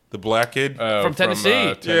 the black kid. From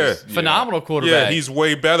Tennessee. Phenomenal quarterback. Yeah, he's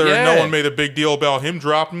way better. And Yeah. no one made a big deal about him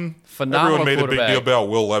dropping. Phenomenal Everyone made a big quarterback. deal about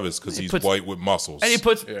Will Levis because he's puts- white with muscles. And he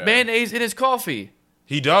puts Yeah. mayonnaise in his coffee.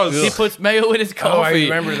 He does. He puts mayo in his coffee. Oh, I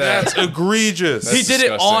remember that. That's egregious. He did it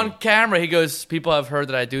disgusting. on camera. He goes, "People have heard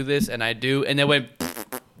that I do this, and I do." And they went,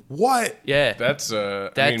 What? "Yeah, That's. I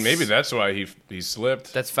That's- mean, maybe that's why he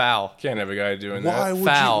slipped. that's foul, Can't have a guy doing Why that. would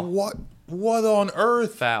Foul. you? What on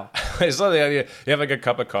earth? foul." I just love the idea. You have like a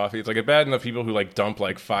cup of coffee. It's like a bad enough people who like dump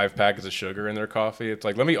like 5 packets of sugar in their coffee. It's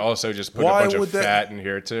like let me also just put Why a bunch would of that- fat in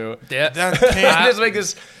here too. Yeah. That can't. Just make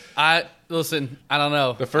this I listen. I don't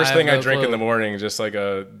know. the first have thing I no drink in clue. the morning, just like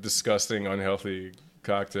a disgusting, unhealthy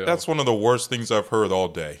cocktail. That's one of the worst things I've heard all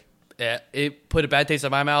day. Yeah, it put a bad taste in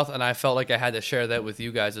my mouth, and I felt like I had to share that with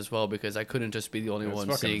you guys as well because I couldn't just be the only one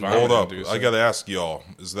fucking seeing violent. it. Hold up. Inducer. I got to ask y'all,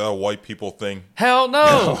 is that a white people thing? Hell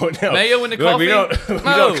no. No. Mayo in the Look, coffee? we don't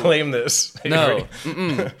No. claim this. No.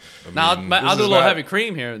 Now, I'll do a this little is not- heavy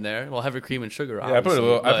cream here and there. Well, heavy cream and sugar, Yeah, I put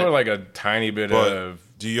obviously, like a tiny bit But of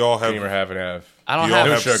do y'all have cream or half and half. I do don't y'all have...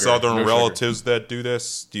 No have sugar, southern no sugar. relatives that do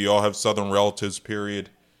this? Do y'all have southern relatives? Period.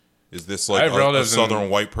 Is this like have a relatives in- southern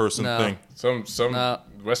white person No. thing? Some No.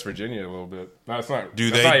 West Virginia a little bit. No, it's not.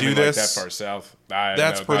 Do that's they not do even this? Like that far south.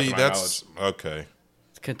 That's no, pretty. not to my That's okay.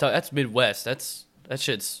 Kentucky, that's Midwest. That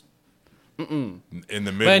shit's... In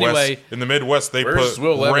the Midwest, anyway- in the Midwest, they Where's put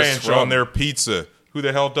Will Levis ranch from? on their pizza. Who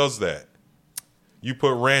the hell does that? You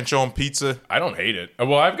put ranch on pizza? I don't hate it.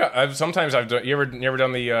 Well, sometimes I've done. You ever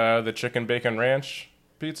done the chicken bacon ranch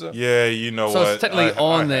pizza? Yeah, you know So what? it's technically I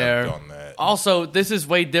on have there. done that. Also, this is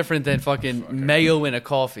way different than fucking mayo in a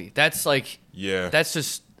coffee. That's like... Yeah, That's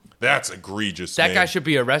just... that's egregious. That man. guy should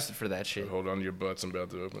be arrested for that shit. Hold on to your butts. I'm about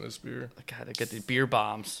to open this beer. God, I get the beer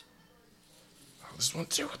bombs. This one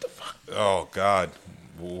too. What the fuck? Oh God,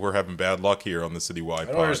 we're having bad luck here on the Citywide I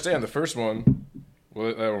don't pod. understand. The first one,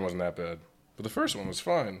 well, that one wasn't that bad, but the first one was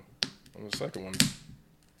fine. And the second one,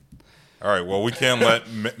 All right, well, we can't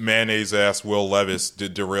let mayonnaise ass Will Levis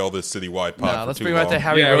derail this Citywide pod. No, for let's too bring back long. to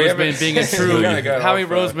Harry Yeah, we Roseman haven't- being a we true... kinda got Howie off,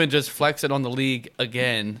 Roseman just flexing on the league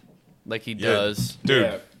again like he does. dude.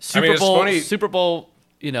 yeah. Super it's Bowl, funny. Super Bowl,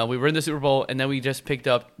 you know, we were in the Super Bowl, and then we just picked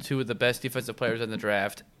up two of the best defensive players in the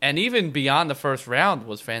draft. And even beyond the first round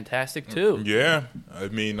was fantastic, too. Yeah, I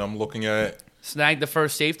mean, I'm looking at it. Snagged the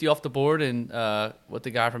first safety off the board, and with the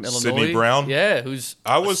guy from Illinois. Sidney Brown? Yeah, who's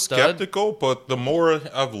I a was stud. skeptical, but the more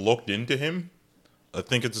I've looked into him, I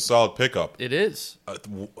think it's a solid pickup. It is.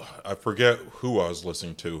 I forget who I was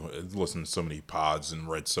listening to. I listened to so many pods and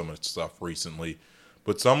read so much stuff recently,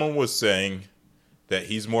 but someone was saying that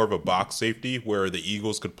he's more of a box safety where the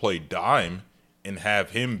Eagles could play dime and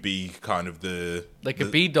have him be kind of Like a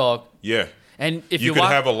B-dog. Yeah. And if you you could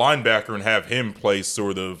want, have a linebacker and have him play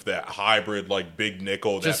sort of that hybrid, like big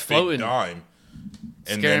nickel, Just that big floating. dime.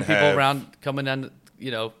 And scaring then people have- around, coming down,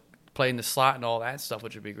 you know, playing the slot and all that stuff,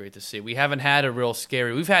 which would be great to see. We haven't had a real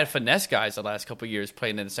scary... We've had finesse guys the last couple of years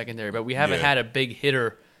playing in the secondary, but we haven't Yeah. had a big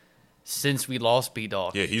hitter since we lost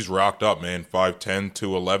B-Dog. Yeah, he's rocked up, man. 5'10",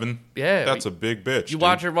 211. Yeah, That's a big bitch. You dude.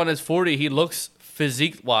 watch him run his 40, he looks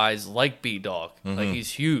physique-wise like B-Dog. Mm-hmm. Like,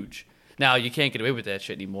 he's huge. Now, you can't get away with that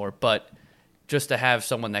shit anymore, but just to have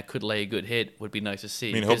someone that could lay a good hit would be nice to see.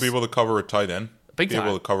 I mean, he'll be able to cover a tight end. Big be time.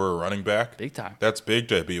 able to cover a running back. Big time. That's big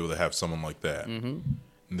to be able to have someone like that. Mm-hmm.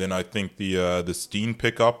 And then I think the Steen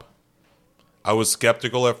pickup, I was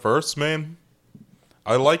skeptical at first, man.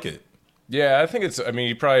 I like it. Yeah, I think it's. I mean,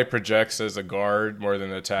 he probably projects as a guard more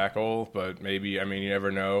than a tackle, but maybe. I mean, you never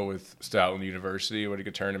know with Stoutland University what he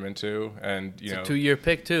could turn him into, and you know, 2-year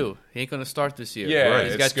pick, too. He ain't going to start this year. yeah,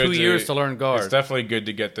 He's it's got good 2 years to learn guard. It's definitely good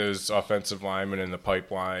to get those offensive linemen in the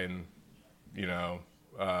pipeline. You know,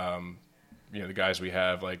 the guys we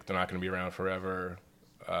have, like they're not going to be around forever,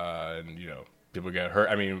 and you know, people get hurt.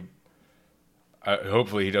 I mean,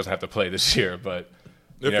 hopefully he doesn't have to play this year, but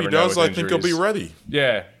you If he never know does, with I think he'll be injuries. ready.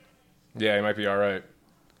 Yeah, he might be all right.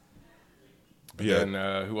 Yeah.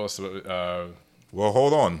 And who else? Well,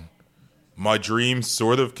 hold on. My dream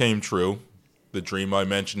sort of came true. The dream I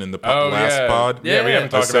mentioned in the last yeah. pod. Yeah, we Yeah. haven't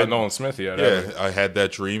talked I said- about Nolan Smith yet. Yeah, have we? I had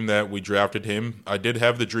that dream that we drafted him. I did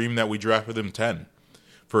have the dream that we drafted him 10.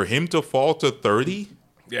 For him to fall to 30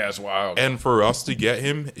 Yeah, it's wild. and for us to get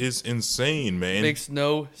him is insane, man. Makes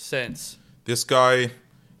no sense. This guy,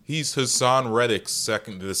 he's Hassan Reddick's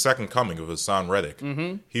the second coming of Hassan Reddick.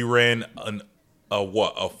 Mm-hmm. He ran a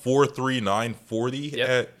 4.39 40 Yep.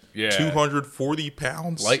 at Yeah. 240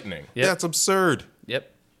 pounds. Lightning. Yep. That's absurd.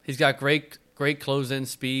 Yep. He's got great close-in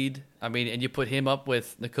speed. I mean, and you put him up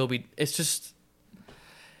with Nakobe.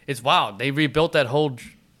 It's wild. They rebuilt that whole,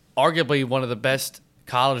 arguably one of the best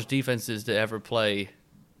college defenses to ever play,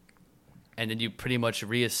 and then you pretty much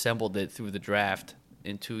reassembled it through the draft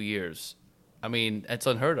in 2 years. I mean, that's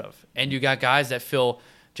unheard of. And you got guys that feel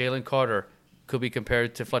Jalen Carter could be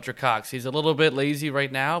compared to Fletcher Cox. He's a little bit lazy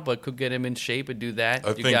right now, but could get him in shape and do that. I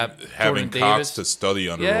You think got having Jordan Cox Davis. to study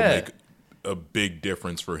under Yeah. will make a big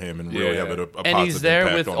difference for him and really Yeah. have a positive And he's there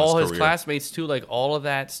impact with on all his career. classmates too, like all of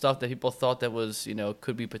that stuff that people thought that was,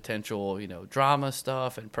 could be potential, drama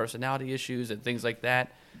stuff and personality issues and things like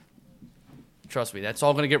that. Trust me, that's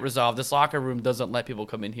all going to get resolved. This locker room doesn't let people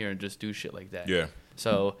come in here and just do shit like that. Yeah,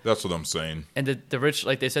 So, that's what I'm saying. and the rich,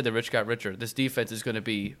 like they said, the rich got richer. This defense is going to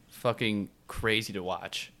be fucking crazy to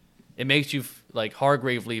watch. It makes you, like,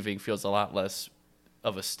 Hargrave leaving feels a lot less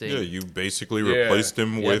of a sting. Yeah, you basically Yeah. replaced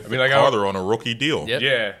him with I mean, like, Carter on a rookie deal. Yep.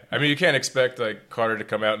 Yeah, I mean, you can't expect like Carter to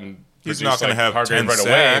come out and He's produce, not going like, to have Hargrave 10 right sacks.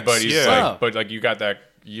 away, but he's yeah. like, but like you got that,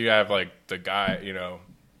 you have like the guy,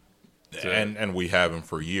 and we have him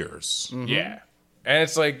for years. yeah, and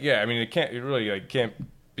it's like, yeah, I mean, it really like can't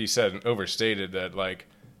be said and overstated that like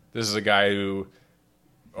this is a guy who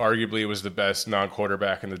arguably was the best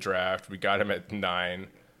non-quarterback in the draft. We got him at 9.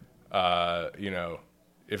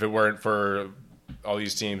 If it weren't for all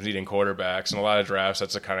these teams needing quarterbacks and a lot of drafts,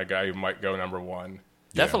 that's the kind of guy who might go number 1.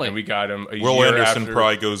 Definitely. And we got him a Will year Anderson after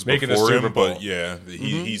probably goes making the before Super him, Bowl. but yeah,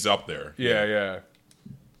 he's up there. Yeah.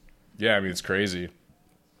 I mean, it's crazy.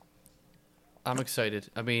 I'm excited.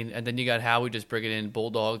 I mean, and then you got Howie just bringing in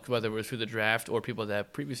Bulldogs, whether it was through the draft or people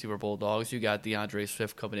that previously were Bulldogs. You got DeAndre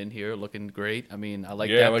Swift coming in here looking great. I mean, I like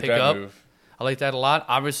Yeah, I that like pickup. that move. I like that a lot.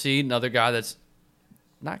 Obviously, another guy that's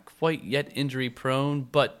not quite yet injury prone,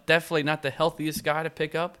 but definitely not the healthiest guy to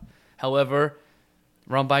pick up. However,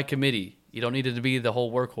 run by committee. You don't need it to be the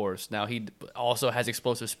whole workhorse. Now, he also has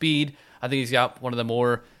explosive speed. I think he's got one of the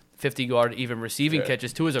more 50-yard even receiving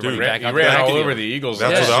catches, too, as a running back. He out ran the all backfield. over the Eagles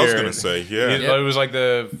That's last what I was year. going to say. Yeah, It was like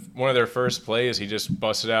one of their first plays. He just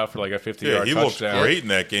busted out for like a 50-yard he touchdown. looked great in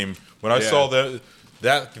that game. When I saw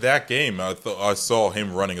that game, I saw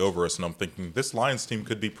him running over us, and I'm thinking this Lions team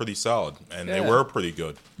could be pretty solid, and they were pretty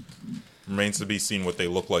good. Remains to be seen what they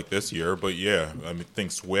look like this year, but yeah, I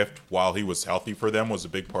think Swift, while he was healthy for them, was a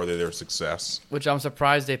big part of their success. Which I'm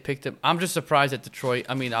surprised they picked him. I'm just surprised that Detroit.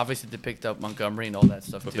 I mean, obviously they picked up Montgomery and all that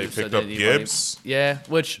stuff But too. they so picked up didn't even- Gibbs. Yeah,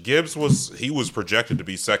 which Gibbs was projected to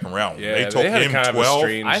be second round. Yeah, they took had him kind of a 12.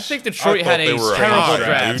 strange- I think Detroit I thought had a they were terrible high,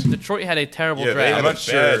 draft. dude. Detroit had a terrible Yeah, they draft. had I'm a not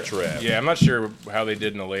sure. bad draft. Yeah, I'm not sure how they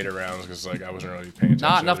did in the later rounds because like I wasn't really paying attention.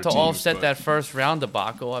 Not enough to other teams, offset but- that first round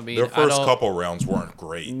debacle. I mean, Their I first don't- couple rounds weren't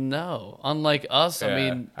great. No, unlike us. Yeah. I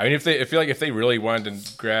mean, I feel like if they really wanted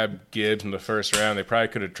to grab Gibbs in the first round, they probably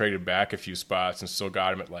could have traded back a few spots and still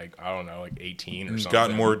got him at like I don't know, like 18 or something.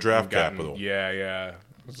 Gotten more draft And gotten- capital. Yeah.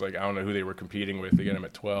 It's like I don't know who they were competing with to get him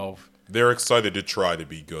at 12. They're excited to try to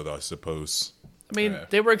be good, I suppose. I mean, Yeah.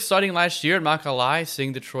 they were exciting last year. I'm not gonna lie,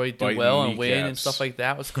 seeing Detroit do Biting well and win and kneecaps. stuff like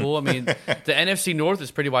that was cool. I mean, the NFC North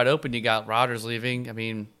is pretty wide open. You got Rodgers leaving. I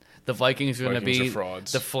mean, the Vikings are going to Vikings be are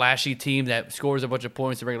frauds. the flashy team that scores a bunch of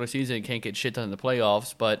points in the regular season and can't get shit done in the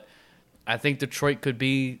playoffs. But I think Detroit could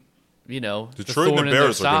be, Detroit the and thorn the in their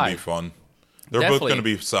Bears are going to side. be fun. They're both Definitely. going to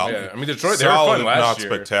be solid. Yeah, I mean, Detroit, they were solid, fun if last not year.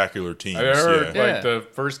 spectacular teams. I heard yeah. Yeah. like the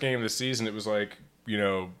first game of the season, it was like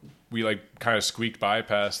we like kind of squeaked by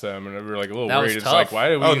past them, and we were like a little That was worried. It's tough. like why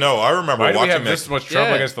do we? Oh no, I remember Why do we watching have that. this much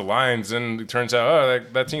trouble Yeah. against the Lions? And it turns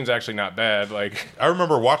out, that team's actually not bad. Like, I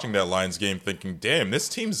remember watching that Lions game, thinking, "Damn, this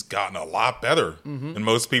team's gotten a lot better." Mm-hmm. And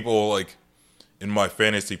most people, like in my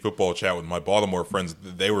fantasy football chat with my Baltimore friends,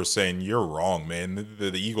 they were saying, "You're wrong, man.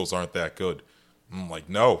 The Eagles aren't that good." I'm like,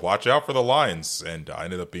 "No, watch out for the Lions," and I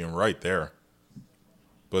ended up being right there.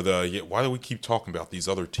 But why do we keep talking about these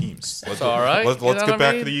other teams? Let's, all right. Let's You know get what I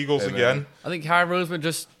back mean? to the Eagles Hey, man. again. I think Howard Roseman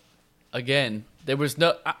just, again, there was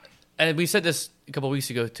no, and we said this a couple weeks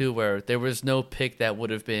ago too, where there was no pick that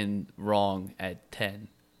would have been wrong at 10.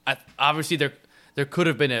 Obviously, there could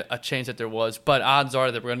have been a chance that there was, but odds are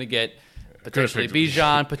that we're going to get potentially picked-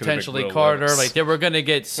 Bijan, picked potentially Will Carter. Levis. Like, they were going to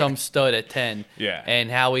get some stud at 10. Yeah. And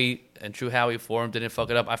Howie, and true Howie form, didn't fuck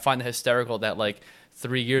it up. I find it hysterical that, like,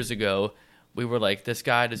 3 years ago, we were like, this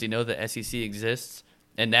guy, does he know the SEC exists?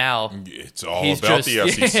 And now, It's all He's about just-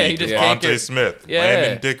 the SEC. yeah, he just can't Devontae get- Smith, Yeah.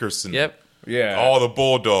 Landon Dickerson, yep. yeah, all the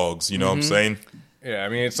Bulldogs. You know what I'm saying? yeah. I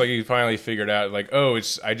mean, it's like you finally figured out, like,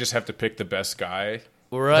 I just have to pick the best guy.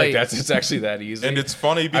 Right. Like it's actually that easy. And it's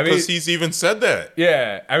funny because he's even said that.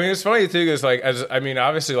 Yeah, I mean, it's funny too, because like,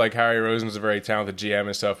 obviously, like Harry Rosen's a very talented GM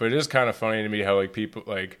and stuff, but it is kind of funny to me how like people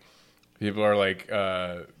are like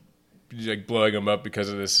blowing him up because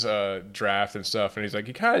of this draft and stuff, and he's like,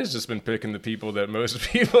 he kind of has just been picking the people that most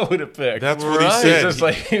people would have picked. That's what Right. he said. It's just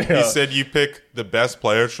like, He said you pick the best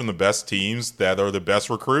players from the best teams that are the best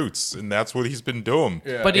recruits, and that's what he's been doing.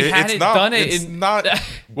 Yeah. But he It's hadn't not- done it It's in- not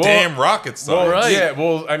Well- damn rocket science. Well, right. yeah.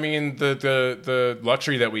 Well, I mean, the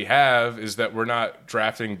luxury that we have is that we're not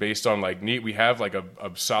drafting based on like need. We have like a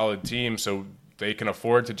solid team, so they can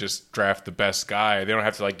afford to just draft the best guy. They don't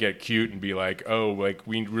have to like get cute and be like, oh, like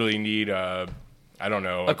we really need I don't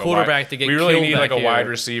know, like quarterback to get We really killed need like back a wide here.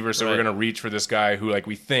 receiver, so Right. we're gonna reach for this guy who like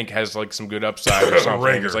we think has like some good upside or something.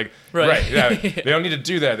 Ringer. It's like Right. yeah, they don't need to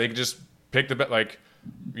do that. They can just pick the like,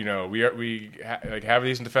 like have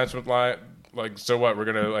these defensive line. Like, so what? We're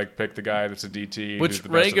gonna like pick the guy that's a DT, who's Which the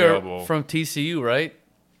best Rager available. from TCU, right?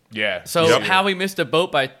 Yeah. So Yep. how we missed the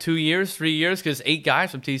boat by 2 years, 3 years, because 8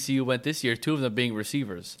 guys from TCU went this year, 2 of them being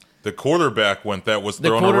receivers. The quarterback went that was The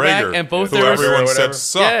thrown a quarterback Rager, and both who their everyone receivers-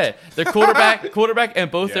 said sucked. Yeah, the quarterback,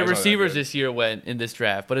 and both Yeah, their it's not that receivers good. this year went in this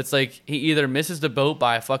draft. But it's like he either misses the boat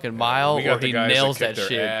by a fucking mile We or got the he guys nails that that kicked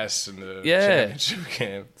their shit. ass in the Yeah. championship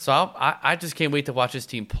game. So I just can't wait to watch this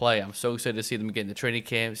team play. I'm so excited to see them get in the training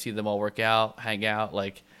camp, see them all work out, hang out.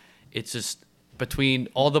 Like, it's just between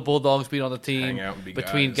all the Bulldogs being on the team, Hang out and be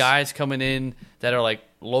between guys coming in that are like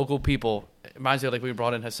local people. It reminds me of like we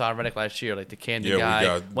brought in Hassan Reddick last year, like the Camden Yeah, guy. we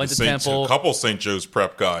got went to Saint, Temple. a couple St. Joe's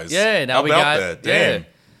prep guys. Yeah, now How we about got that? Damn. Yeah.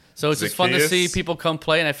 So it's just fun to Zacchaeus? see people come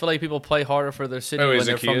play, and I feel like people play harder for their city Oh, when is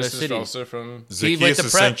they're from their Zacchaeus city. also from? He went Zacchaeus to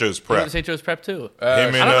is prep. St. Joe's He prep. went to St. Joe's prep too. Him I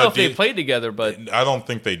and, don't know if they D- played together, but I don't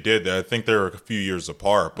think they did. I think they're a few years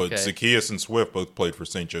apart. But Okay. Zacchaeus and Swift both played for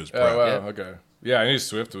St. Joe's prep. Oh, wow. Yeah. Okay. Yeah, I knew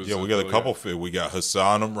Swift was. Yeah, we got a really couple. good. We got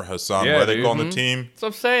Hassan Yeah, Reddick dude. on the team. that's what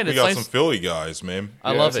I'm saying. We It's got nice. some Philly guys, man.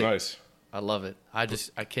 I Yeah, love that's it. Nice. I love it. I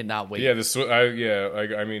cannot wait. Yeah,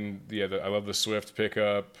 I mean, I love the Swift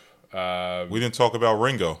pickup. We didn't talk about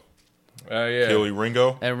Ringo. Yeah. Kelly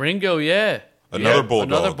Ringo. And Ringo, yeah. Another Yeah, Bulldog.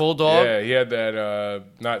 Another Bulldog. Yeah, he had that.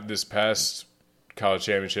 Not this past college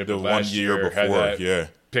championship, The but one last year had before, that yeah.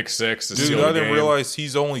 pick six. To Dude, seal I the didn't game. realize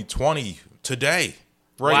he's only 20 today.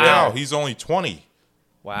 Right Wow. now, he's only 20.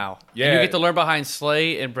 Wow. Yeah. And you get to learn behind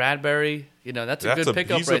Slay and Bradbury. You know, that's a good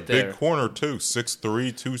pickup he's right a big there. corner, too.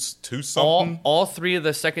 6'3", two something. All 3 of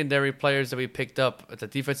the secondary players that we picked up, the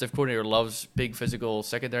defensive coordinator loves big physical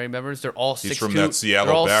secondary members. They're all 6'2". He's from that Seattle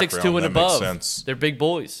They're all background. 6'2" and That makes above. sense. They're big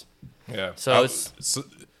boys. Yeah. So it's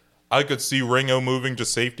I could see Ringo moving to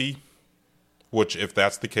safety, which, if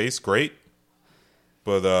that's the case, great.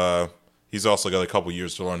 But he's also got a couple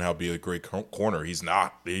years to learn how to be a great corner. He's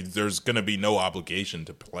not. There's going to be no obligation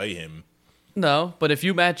to play him. no, but if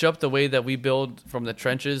you match up the way that we build from the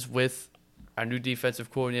trenches with our new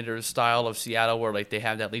defensive coordinator's style of Seattle, where like they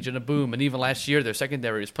have that Legion of Boom, and even last year their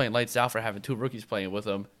secondary was playing lights out for having 2 rookies playing with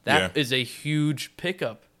them. That is a huge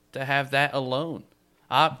pickup to have that alone.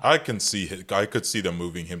 I could see them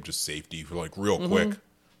moving him to safety for like real Mm-hmm. quick,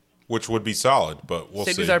 which would be solid. But we'll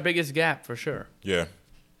Safety's see. our biggest gap for sure. Yeah.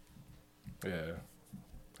 Yeah.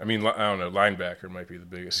 I mean, I don't know. Linebacker might be the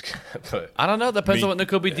biggest, but I don't know. Depends on what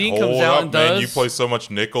Nakobe Dean Hold comes out up, and man. does. You play so much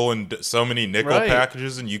nickel and so many nickel Right.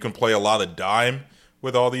 packages, and you can play a lot of dime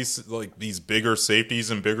with all these bigger safeties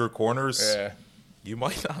and bigger corners. yeah. You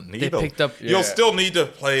might not need They them. picked up- You'll Yeah. still need to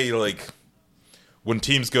play when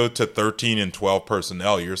teams go to 13 and 12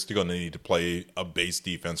 personnel. You're still going to need to play a base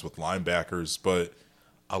defense with linebackers, but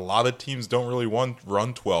a lot of teams don't really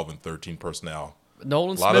run 12 and 13 personnel.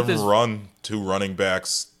 Nolan A lot Smith of them is run 2 running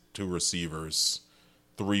backs, 2 receivers,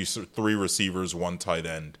 three receivers, 1 tight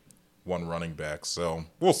end, 1 running back. So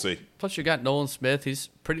we'll see. plus you got Nolan Smith. He's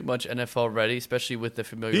pretty much NFL ready, especially with the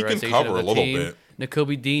familiarization cover of the a little team. bit.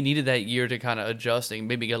 Nakobe Dean needed that year to kind of adjust and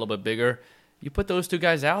maybe get a little bit bigger. You put those 2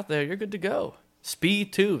 guys out there, you're good to go.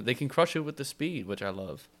 Speed too. They can crush it with the speed, which I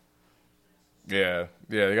love. Yeah.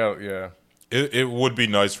 Yeah. They got. Yeah. It would be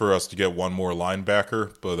nice for us to get one more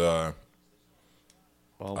linebacker, but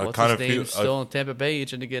Well, I what's kinda his name? feel- Still in Tampa Bay,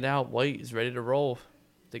 itching to get out. White is ready to roll.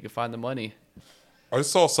 They can find the money. I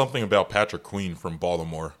saw something about Patrick Queen from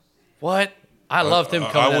Baltimore. What? I loved him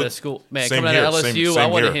I coming out would- of school. Man, same coming out of here, LSU, same I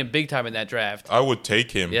wanted here. him big time in that draft. I would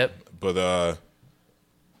take him. Yep. But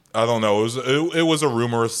I don't know. It was a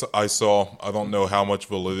rumor I saw. I don't know how much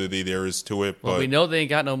validity there is to it, Well, but we know they ain't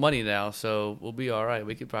got no money now, so we'll be all right.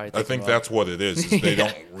 We could probably. Take I think him that's what it is.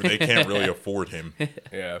 They can't really afford him.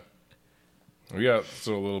 Yeah. We got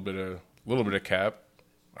still a little bit of cap.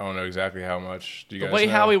 I don't know exactly how much. Do you the guys way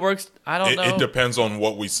know? Howie works. I don't know. It depends on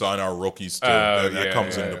what we sign our rookies to. Oh, that yeah,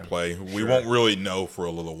 comes yeah, into yeah. play. We Sure. won't really know for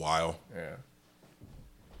a little while. Yeah.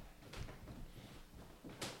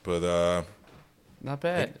 But Not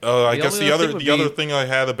bad. I guess only the other other thing would the other be- thing I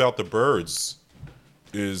had about the Birds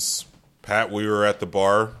is, Pat, we were at the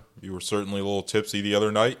bar. You were certainly a little tipsy the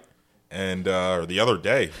other night, and or the other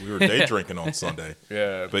day. We were day drinking on Sunday.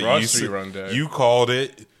 Yeah. But Broad you Street s- run day. you called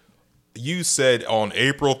it. You said on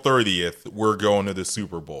April 30th we're going to the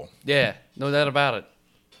Super Bowl. Yeah, no doubt about it.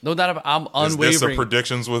 No doubt about. I'm Is this a unwavering.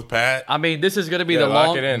 predictions with Pat? I mean, this is going to be Yeah, the lock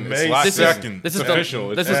long. it in. May It's locked this in. is- 2nd. this is It's the- official.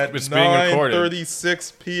 this It's, is- it's being recorded.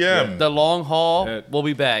 9:36 p.m. The long haul. Yeah. We'll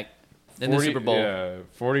be back in the Super Bowl. Yeah,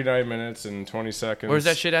 49 minutes and 20 seconds. Where's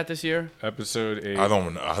that shit at this year? Episode 8. I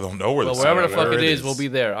don't know where Well, this wherever the is. fuck Where it it is, is. we'll be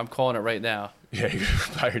there. I'm calling it right now. Yeah, you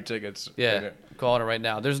buy your tickets. Yeah, Right now. I'm calling it right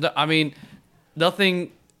now. There's no. I mean,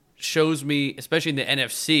 nothing shows me, especially in the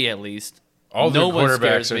NFC at least. All no the one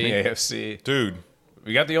quarterbacks scares are in me. the AFC. dude.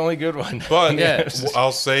 We got the only good one. But Yeah.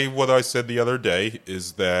 I'll say what I said the other day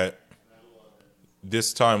is that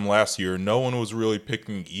this time last year, no one was really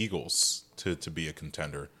picking Eagles to be a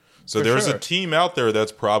contender. So For there's sure. a team out there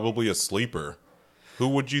that's probably a sleeper. Who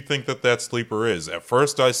would you think that sleeper is? At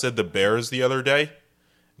first, I said the Bears the other day,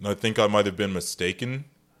 and I think I might have been mistaken.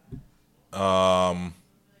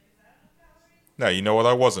 No, you know what?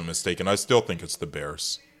 I wasn't mistaken. I still think it's the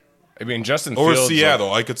Bears. I mean, Justin Or Fields.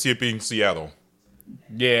 Seattle. I could see it being Seattle.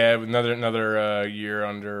 Yeah, another year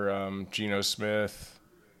under Geno Smith.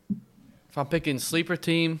 If I'm picking sleeper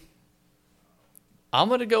team, I'm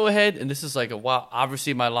going to go ahead, and this is like a wild.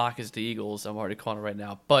 Obviously, my lock is the Eagles. I'm already calling it right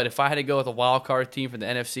now. But if I had to go with a wild card team from the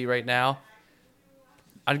NFC right now,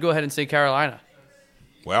 I'd go ahead and say Carolina.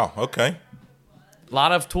 Wow, okay. A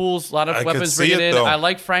lot of tools, a lot of I could weapons see bringing it, in. though. I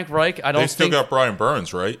like Frank Reich. I don't They still think got Brian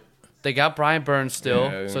Burns, right? they got Brian Burns still,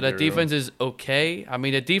 Yeah, so they that do. defense is okay. I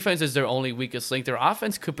mean, the defense is their only weakest link. Their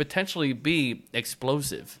offense could potentially be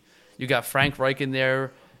explosive. You got Frank Reich in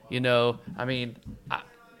there. You know, I mean,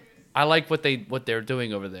 I like what they're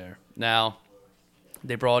doing over there. Now,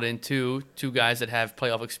 they brought in two guys that have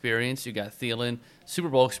playoff experience. You got Thielen, Super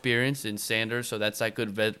Bowl experience, and Sanders, so that's that good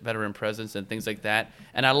veteran presence and things like that.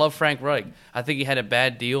 And I love Frank Reich. I think he had a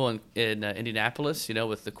bad deal in Indianapolis, you know,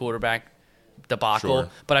 with the quarterback debacle. Sure.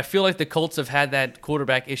 But I feel like the Colts have had that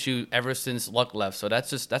quarterback issue ever since Luck left. So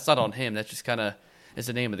that's not on him. That's just kind of is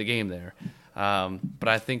the name of the game there. But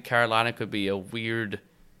I think Carolina could be a weird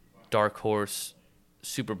dark horse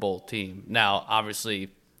Super Bowl team. Now, obviously,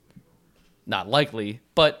 not likely,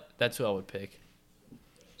 but that's who I would pick.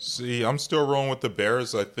 See, I'm still rolling with the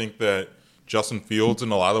Bears. I think that Justin Fields, in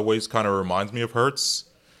a lot of ways, kind of reminds me of Hurts.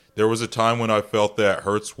 There was a time when I felt that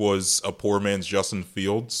Hurts was a poor man's Justin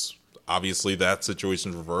Fields. Obviously, that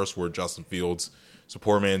situation's reversed, where Justin Fields is a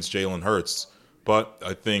poor man's Jalen Hurts. But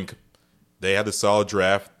I think they had a solid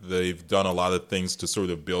draft. They've done a lot of things to sort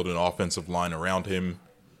of build an offensive line around him.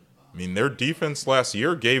 I mean, their defense last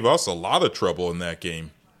year gave us a lot of trouble in that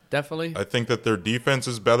game. Definitely. I think that their defense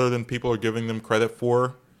is better than people are giving them credit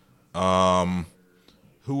for.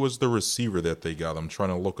 Who was the receiver that they got? I'm trying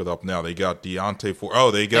to look it up now. They got Deontay Ford.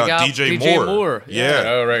 Oh, they got DJ Moore. Yeah.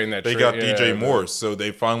 Oh, right in that. They trade. got DJ Moore, so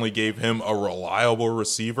they finally gave him a reliable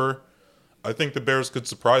receiver. I think the Bears could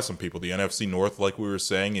surprise some people. The NFC North, like we were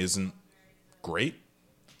saying, isn't great.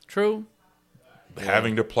 True.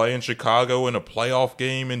 Having to play in Chicago in a playoff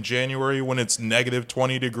game in January when it's negative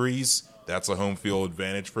 20 degrees, that's a home field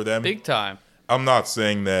advantage for them. Big time. I'm not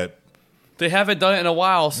saying that. They haven't done it in a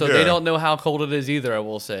while, so Yeah. they don't know how cold it is either, I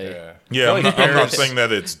will say. Yeah. Yeah, I'm not Bears- saying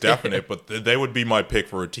that it's definite, but they would be my pick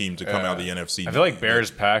for a team to come out of the NFC. I feel like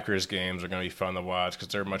Bears-Packers games are going to be fun to watch because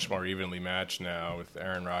they're much more evenly matched now with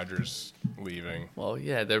Aaron Rodgers leaving. Well,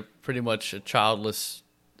 yeah, they're pretty much a childless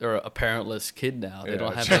or a parentless kid now. They Yeah,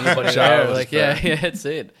 don't have anybody there. childless Like, yeah, parent. yeah, that's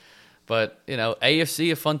it. But, you know,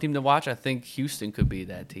 AFC, a fun team to watch. I think Houston could be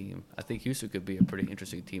that team. I think Houston could be a pretty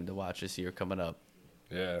interesting team to watch this year coming up.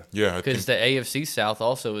 Yeah. Yeah, I Because think, the AFC South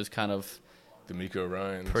also is kind of D'Amico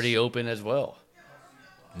Ryans. pretty open as well.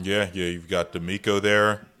 yeah, you've got D'Amico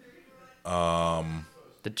there.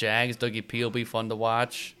 The Jags, Dougie P will be fun to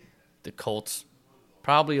watch. The Colts,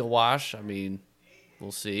 probably a wash. I mean,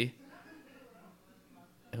 we'll see.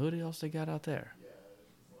 Who else they got out there?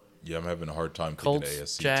 Yeah, I'm having a hard time picking Colts,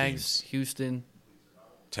 AFC Jags, teams. Houston.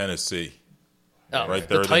 Tennessee. Oh, Right there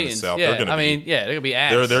the in the Titans. South. Yeah, They're gonna I be- mean, yeah, they're gonna be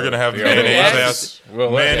ass. They're going to have Yeah, mayonnaise yeah. ass,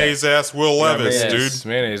 Will mayonnaise ass Will Levis, mayonnaise, dude.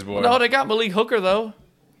 Mayonnaise boy. No, they got Malik Hooker though.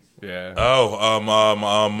 Yeah.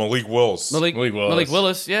 Malik Willis. Malik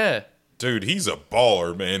Willis. Yeah, Dude, he's a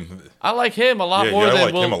baller, man. I like him a lot Yeah, more yeah, I than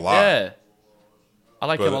like Will. him a lot. Yeah, I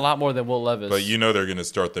like But- him a lot more than Will Levis. But you know they're going to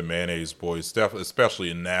start the mayonnaise boys,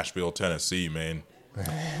 especially in Nashville, Tennessee, man.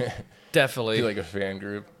 definitely. Be like a fan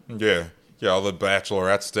group. Yeah. Yeah, all the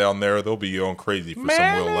bachelorettes down there, they'll be going crazy for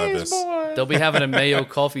some Will Levis. They'll be having a Mayo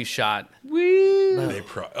coffee shot.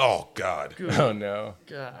 Oh, God. Oh no.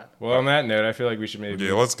 God. Well, on that note, I feel like we should maybe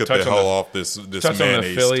Yeah, let's get touch the on hell off this touch on the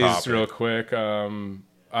mayonnaise Phillies topic. real quick.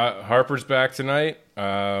 Harper's back tonight.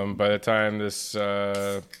 By the time this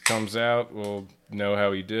comes out, we'll know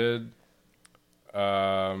how he did.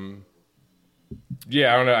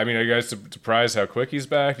 Yeah, I don't know. I mean, are you guys surprised how quick he's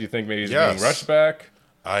back? Do you think maybe he's Yes. being rushed back?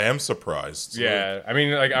 I am surprised. Yeah, I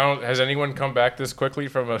mean, like, has anyone come back this quickly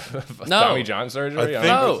from a No. Tommy John surgery?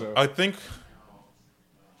 I think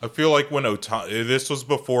I feel like when Otani, this was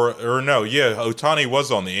before, or no, yeah, Otani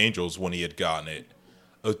was on the Angels when he had gotten it.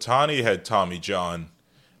 Otani had Tommy John,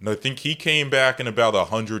 and I think he came back in about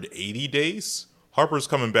 180 days. Harper's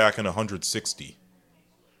coming back in 160.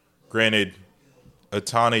 Granted,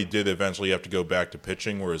 Otani did eventually have to go back to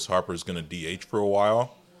pitching, whereas Harper's going to DH for a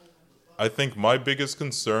while. I think my biggest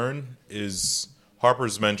concern is,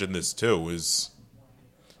 Harper's mentioned this too, is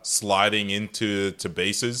sliding into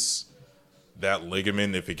bases. That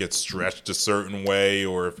ligament, if it gets stretched a certain way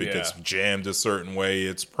or if it gets jammed a certain way,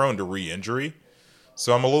 it's prone to re-injury.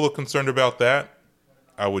 So I'm a little concerned about that.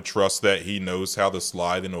 I would trust that he knows how to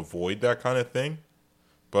slide and avoid that kind of thing.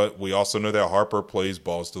 But we also know that Harper plays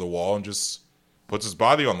balls to the wall and just puts his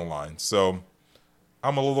body on the line. So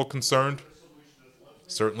I'm a little concerned.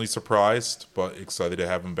 Certainly surprised, but excited to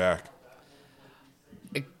have him back.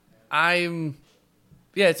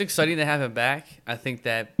 It's exciting to have him back. I think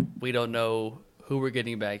that we don't know who we're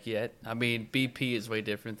getting back yet. I mean, BP is way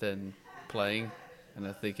different than playing. And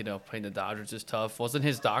I think, playing the Dodgers is tough. Wasn't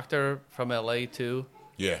his doctor from L.A. too?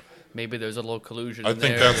 Yeah. Maybe there's a little collusion. I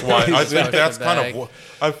think that's why. I think that's kind of.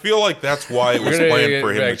 I feel like that's why it was planned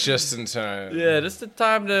for him. Back just in time. Yeah, just the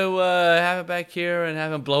time to have him back here and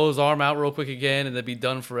have him blow his arm out real quick again, and then be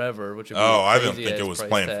done forever. Which would be I didn't think it was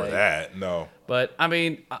planned for that. No. But I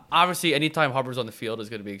mean, obviously, anytime Harper's on the field is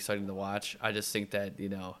going to be exciting to watch. I just think that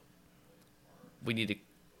we need to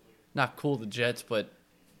not cool the jets, but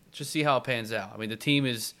just see how it pans out. I mean, the team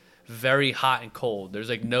is very hot and cold. There's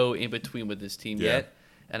like no in between with this team yet.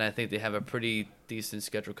 And I think they have a pretty decent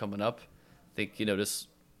schedule coming up. I think, just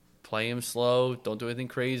play him slow. Don't do anything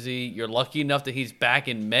crazy. You're lucky enough that he's back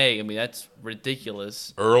in May. I mean, that's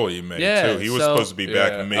ridiculous. Early May, too. He was supposed to be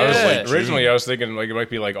back in May. Originally, I was thinking it might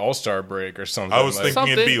be like All-Star break or something. I was thinking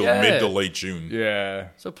it'd be mid to late June. Yeah.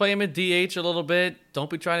 So play him at DH a little bit. Don't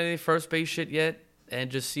be trying any first base shit yet. And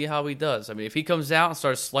just see how he does. I mean, if he comes out and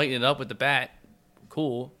starts lighting it up with the bat,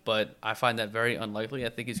 cool. But I find that very unlikely. I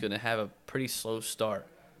think he's going to have a pretty slow start.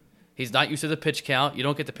 He's not used to the pitch count. You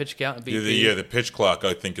don't get the pitch count in BP. The pitch clock,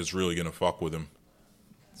 I think, is really going to fuck with him.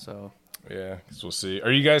 So, yeah, guess we'll see.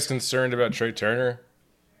 Are you guys concerned about Trey Turner?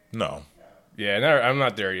 No. Yeah, no, I'm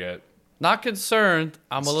not there yet. Not concerned.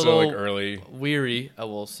 I'm Still a little early. weary, I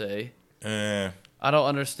will say. I don't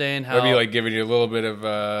understand how. Maybe like giving you a little bit of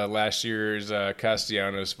last year's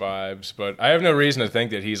Castellanos vibes, but I have no reason to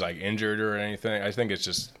think that he's like injured or anything. I think it's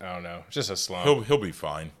just, I don't know, it's just a slump. He'll be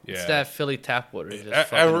fine. Yeah. It's that Philly tap water just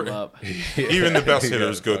fucking him up. Even the best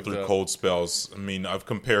hitters go through cold spells. I mean, I've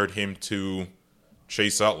compared him to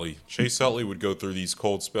Chase Utley. Chase Utley would go through these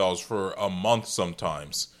cold spells for a month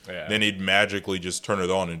sometimes. Yeah. Then he'd magically just turn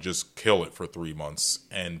it on and just kill it for 3 months.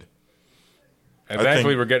 And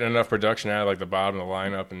thankfully, we're getting enough production out of like the bottom of the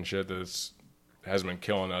lineup and shit that hasn't been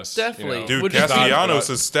killing us. Definitely. Dude, Castellanos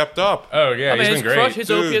has stepped up. Oh, yeah, he's been great.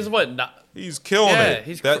 His OP is what? He's killing it.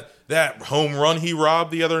 He's that home run he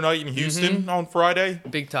robbed the other night in Houston on Friday.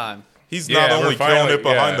 Big time. He's not only killing it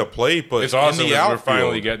behind the plate, but it's awesome in the outfield. We're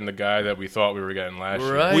finally getting the guy that we thought we were getting last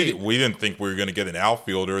year. We didn't think we were going to get an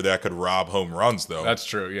outfielder that could rob home runs, though. That's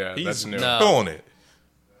true, yeah. He's that's new. killing it.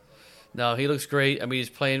 No, he looks great. I mean, he's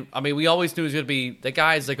playing. I mean, we always knew he was going to be. The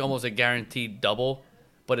guy's like almost a guaranteed double,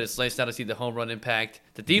 but it's nice now to see the home run impact.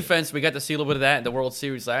 The defense, we got to see a little bit of that in the World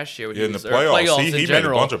Series last year. In the playoffs. He made a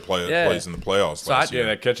bunch of plays in the playoffs last year. Yeah,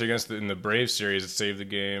 that catch in the Braves series that saved the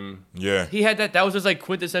game. Yeah. He had that. That was his like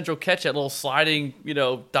quintessential catch, that little sliding,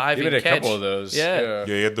 diving catch. He catch. a couple of those. Yeah. Yeah,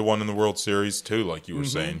 he had the one in the World Series too, like you were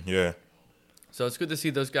saying. Yeah. So it's good to see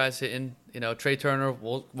those guys hitting. Trey Turner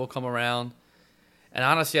will come around. And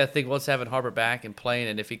honestly, I think once having Harper back and playing,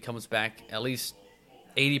 and if he comes back at least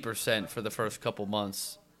 80% for the first couple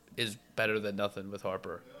months, is better than nothing with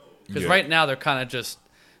Harper. Because right now they're kind of just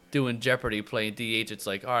doing Jeopardy, playing DH. It's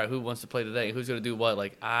like, all right, who wants to play today? Who's going to do what?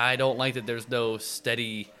 Like, I don't like that there's no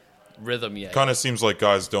steady rhythm yet. Kind of seems like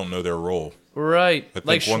guys don't know their role. Right. I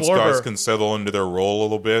think once guys can settle into their role a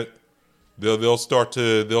little bit, they'll start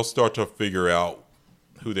to figure out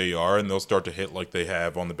who they are, and they'll start to hit like they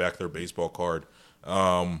have on the back of their baseball card.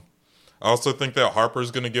 I also think that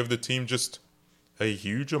Harper's going to give the team just a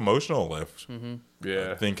huge emotional lift. Mm-hmm.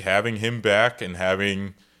 Yeah. I think having him back and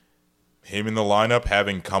having him in the lineup,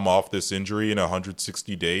 having come off this injury in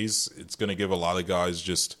 160 days, it's going to give a lot of guys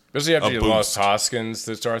just especially after a you boost. lost Hoskins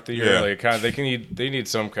to start the year. Yeah. Like they need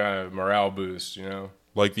some kind of morale boost,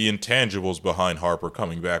 Like the intangibles behind Harper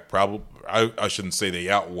coming back, probably I shouldn't say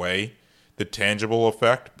they outweigh the tangible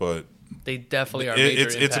effect, but they definitely are.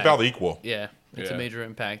 It's about equal. Yeah. It's a major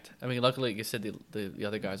impact. I mean, luckily, like you said, the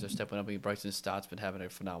other guys are stepping up. I mean, Bryson Stott's been having a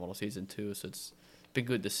phenomenal season, too, so it's been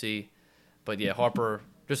good to see. But, yeah, Harper,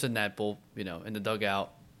 just in that in the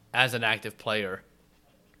dugout, as an active player,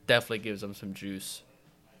 definitely gives them some juice.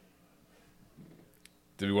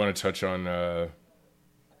 Did we want to touch on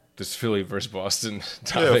this Philly versus Boston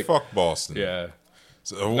topic? Yeah, fuck Boston. Yeah.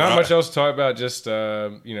 So, not much else to talk about, just,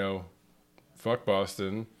 fuck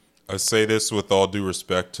Boston. I say this with all due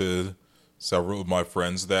respect to several of my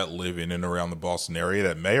friends that live in and around the Boston area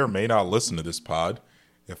that may or may not listen to this pod.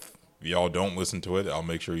 If y'all don't listen to it, I'll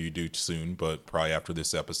make sure you do soon, but probably after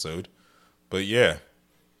this episode. But yeah,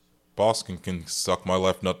 Boston can suck my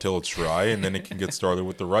left nut till it's dry, and then it can get started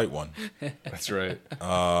with the right one. That's right.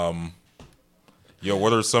 Yo,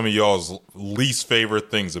 what are some of y'all's least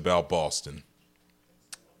favorite things about Boston?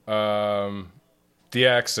 The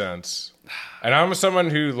accents. And I'm someone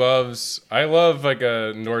who I love like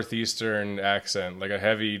a northeastern accent, like a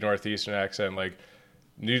heavy northeastern accent, like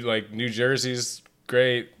New Jersey's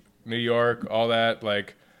great, New York, all that.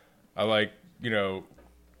 Like I like,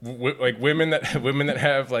 like women that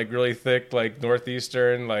have like really thick like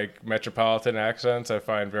northeastern like metropolitan accents I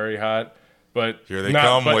find very hot. But here they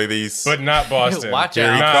come, ladies. But not Boston. Watch Here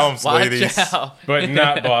out. he comes, Watch ladies. out. But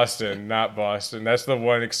not Boston. Not Boston. That's the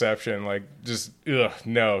one exception. Like, just,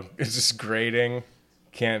 no. It's just grating.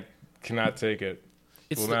 Cannot take it.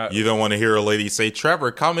 You don't want to hear a lady say,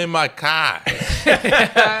 Trevor, come in my car.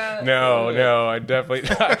 No, I definitely,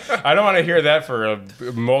 I don't want to hear that for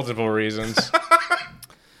multiple reasons.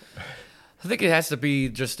 I think it has to be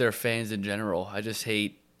just their fans in general.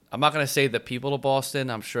 I'm not going to say the people of Boston.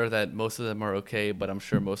 I'm sure that most of them are okay, but I'm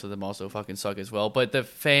sure most of them also fucking suck as well. But the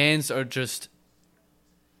fans are just,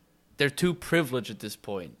 they're too privileged at this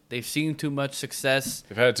point. They've seen too much success.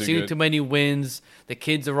 They've had too many wins. The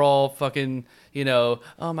kids are all fucking, oh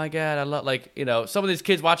my God, I love, some of these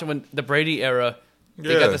kids watching when the Brady era,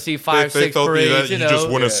 they got to see 5-6 parades. You just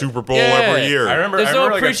win a Super Bowl Yeah. every year. I remember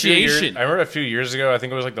appreciation. I remember a few years ago, I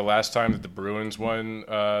think it was like the last time that the Bruins won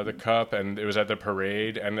the cup, and it was at the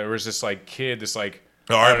parade, and there was this like kid, this like,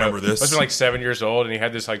 I remember this. He must have been like 7 years old, and he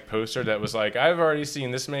had this like poster that was like, I've already seen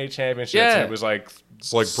this many championships, and it was like,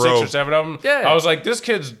 it's like, 6 bro, or 7 of them. Yeah. I was like, this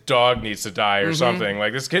kid's dog needs to die or something.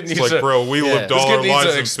 Like this kid needs it's like, bro, we lived all our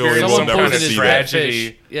lives in Philly. We'll never kind of see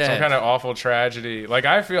tragedy, that. some kind of awful tragedy. Like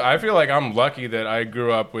I feel like I'm lucky that I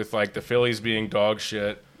grew up with like the Phillies being dog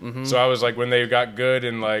shit. So I was like, when they got good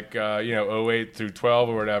in like 08 through 12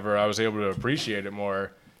 or whatever, I was able to appreciate it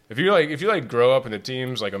more. If you grow up and the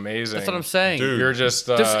team's like amazing, That's what I'm saying. Dude. You're just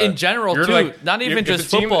in general too. Like, not even if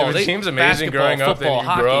just the team, football. If the team's amazing basketball, growing up, football, then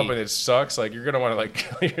you grow hockey. up and it sucks. Like you're gonna want to like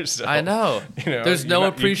kill yourself. I know. There's no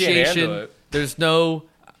you can't handle appreciation. it.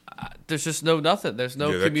 There's just no nothing. There's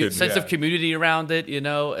no sense of community around it.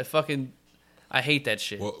 I hate that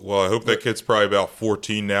shit. Well, I hope that kid's probably about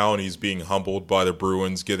 14 now, and he's being humbled by the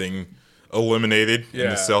Bruins getting eliminated, and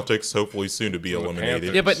the Celtics hopefully soon to be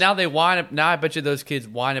eliminated. Yeah, but now they whine. Now I bet you those kids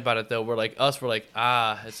whine about it though. We're like,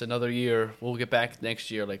 it's another year. We'll get back next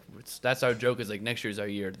year. Like that's our joke. Is like next year's our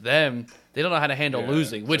year. Them, they don't know how to handle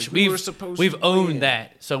losing, which like, we've owned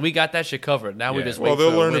that. So we got that shit covered. Now we just wait. Well,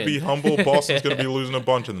 they'll for learn a to win. be humble. Boston's going to be losing a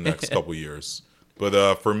bunch in the next couple years.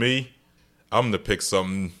 But for me, I'm going to pick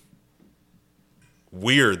something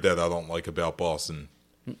weird that I don't like about Boston.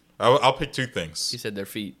 I'll pick 2 things. You said their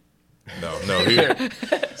feet. No.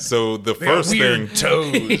 So the first thing,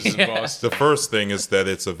 toes in Boston. the first thing is that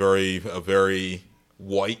it's a very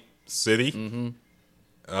white city.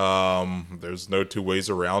 There's no 2 ways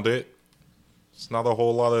around it. It's not a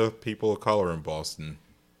whole lot of people of color in Boston.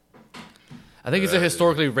 I think it's a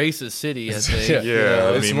historically racist city. I think.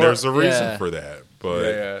 Yeah, I mean, there's a reason for that,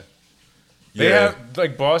 but They have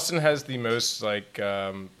like Boston has the most like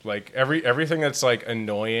everything that's like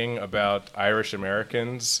annoying about Irish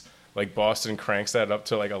Americans. Like Boston cranks that up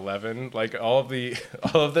to like 11. Like all of the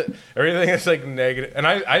everything is like negative. And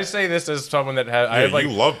I say this as someone that has I have like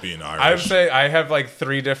you love being Irish. I would say I have like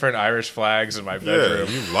 3 different Irish flags in my bedroom.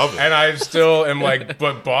 Yeah, you love it. And I still am like,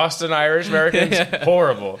 but Boston Irish Americans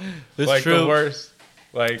horrible. That's like true. the worst.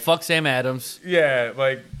 Like Fuck Sam Adams. yeah,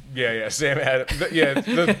 Sam Adams.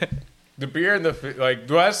 The beer and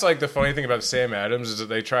that's like the funny thing about Sam Adams is that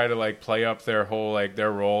they try to like play up their whole like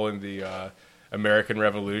their role in the American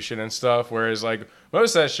Revolution and stuff, whereas like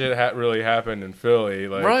most of that shit really happened in Philly,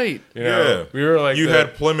 like Right. we were like you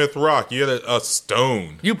had Plymouth Rock, you had a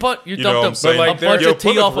stone. You dumped know what I'm a saying? bunch of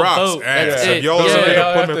tea Plymouth off a Rock's boat. ass. That's If it. y'all So ever they been to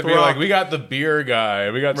all have Plymouth to be Rock? like, we got the beer guy,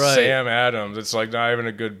 we got Right. Sam Adams. It's like not even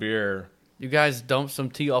a good beer. You guys dumped some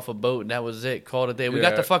tea off a boat, and that was it. Called it a day. We Yeah.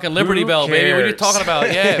 got the fucking Liberty Who Bell, baby. What are you cares? talking about?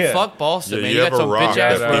 Yeah, Yeah. fuck Boston, Yeah, man. you You have got a some rock bitch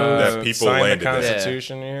ass that people- roads. that people signed landed the in.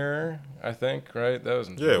 Constitution here, I think, right? That was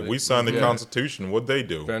We signed the Constitution. What'd they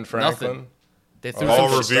do? Ben Franklin. Nothing. They threw Paul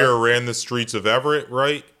some Revere ran the streets of Everett,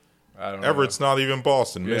 right? I don't know. Everett's not even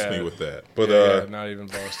Boston. Miss Yeah. me with that. But Yeah, not even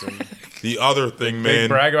Boston. the other thing, They man,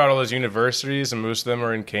 brag about all those universities, and most of them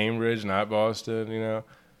are in Cambridge, not Boston.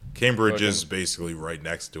 Cambridge is basically right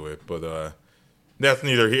next to it. But That's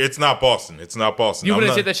neither here. It's not Boston. It's not Boston. You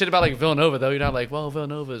wouldn't say that shit about like Villanova though. You're not like, well,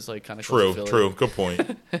 Villanova is like kind of True. Good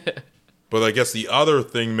point. But I guess the other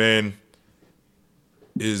thing, man,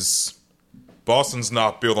 is Boston's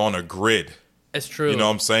not built on a grid. It's true. You know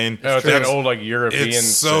what I'm saying? It's like an old like European. It's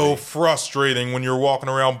so city. frustrating when you're walking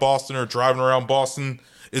around Boston or driving around Boston.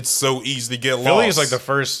 It's so easy to get lost. Philly is like the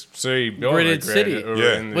first city built on a Gridded grid city. over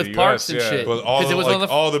Yeah. in the With US, parks and yeah. shit. But all 'Cause the, it was like, on the-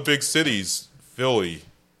 all the big cities, Philly,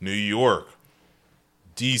 New York,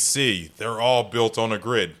 DC, they're all built on a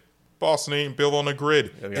grid. Boston ain't built on a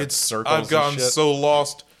grid. Yeah, they got It's circles I've gotten and shit. so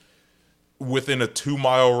lost within a 2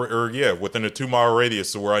 mile within a 2 mile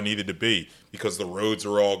radius of where I needed to be because the roads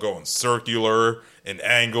are all going circular and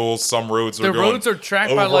angles. Some roads are The going roads are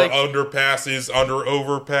tracked over by, like- underpasses, under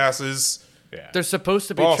overpasses. Yeah. They're supposed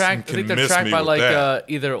to be Boston tracked. I think can they're miss tracked me by with like that.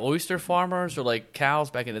 either oyster farmers or like cows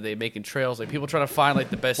back in the day making trails. Like people trying to find like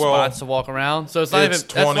the best Well, spots to walk around. So it's not It's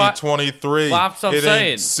even. That's why, 2023. That's what I'm it saying.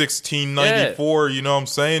 ain't 1694. You know what I'm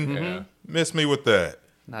saying? Yeah. Miss me with that.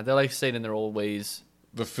 nah, they're like staying in their old ways.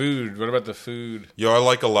 The food. What about the food? Yo, I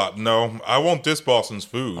like a lot. No, I won't diss Boston's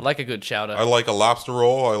food. I like a good chowder. I like a lobster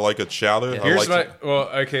roll. I like a chowder. I Here's like my well,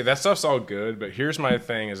 okay, that stuff's all good, but here's my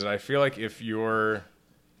thing: is that I feel like if your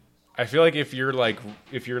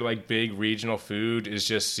like big regional food is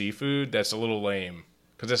just seafood, that's a little lame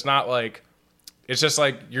because it's not like it's just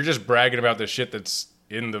like you're just bragging about the shit that's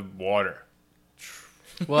in the water.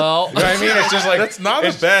 well, You know what I mean? It's just like That's not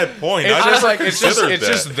a bad point. It's I just never like it's considered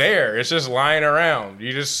just that. there. It's just lying around.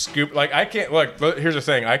 You just scoop. Like I can't look. Here's the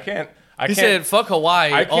thing. I can't. he said, "Fuck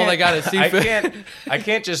Hawaii. All they got is seafood." I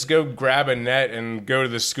can't just go grab a net and go to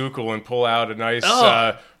the Schuylkill and pull out a nice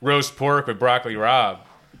Oh. roast pork with broccoli rabe.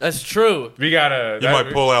 That's true. We gotta. You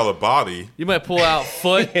might pull out a body. You might pull out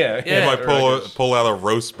foot. Yeah. You Yeah. might pull out a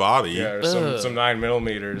roast body. Yeah, or Ugh. some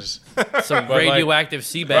 9mm. Some But, like, radioactive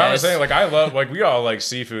sea But I'm bass. saying, like, I love, like, we all like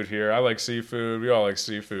seafood here. I like seafood. We all like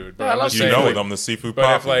seafood. But Yeah, I I'm love just You saying, know like, it. I'm the seafood But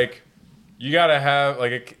if poppy. like you gotta have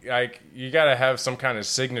you gotta have some kind of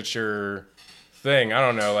signature thing. I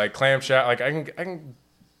don't know, like clam chowder. Like I can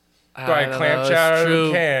buy don't clam know, it's chowder in true.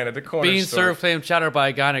 a can at the corner Being store. served clam chowder by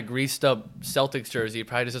a guy in a greased up Celtics jersey, it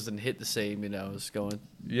probably just doesn't hit the same. You know, it's going.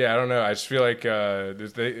 Yeah, I don't know. I just feel like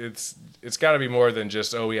it's got to be more than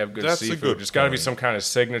just we have good That's a seafood. good There's got to be point. some kind of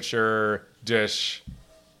signature dish.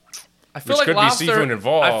 I feel Which like could be lobster. seafood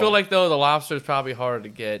involved. I feel like though the lobster is probably hard to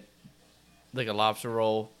get, like a lobster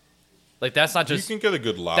roll. Like that's not you just can get a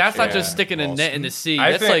good lobster. that's not Yeah. just sticking a net in the sea.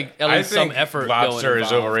 I That's think, like at I least some think effort. Lobster going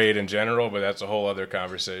is involved. overrated in general, but that's a whole other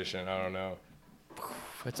conversation. I don't know.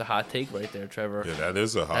 It's a hot take right there, Trevor. Yeah, that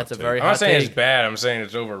is a hot That's a take. very I'm not hot saying take. it's bad. I'm saying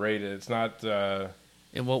it's overrated. It's not.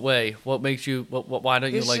 In what way? What makes you? Why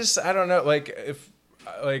don't you It's like? just I don't know. Like if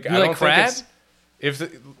like You I like don't crab? think it's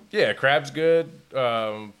yeah, crab's good.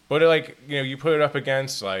 But like you put it up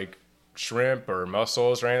against like shrimp or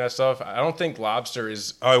mussels or any of that stuff. I don't think lobster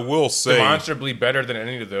is I will say, demonstrably better than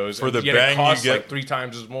any of those. For and the yet bang it you costs get- like 3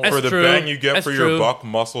 times as more. That's for the true. bang you get That's for true. your buck,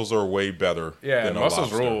 mussels are way better. Yeah, than a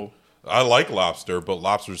mussels lobster. rule. I like lobster, but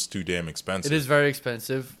lobster's too damn expensive. It is very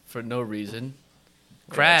expensive for no reason.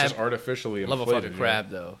 It's Crab. just artificially Love a inflated. fucking crab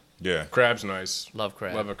though. Yeah, Crab's nice. Love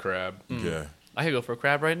crab. Love a crab. yeah. I could go for a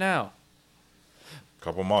crab right now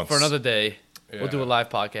Couple months for another day. We'll do a Yeah. live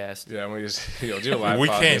podcast. Yeah, we just do a live We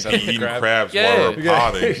podcast can't be having eating crab. crabs Yeah. while we're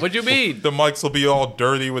potting. What do you mean? The mics will be all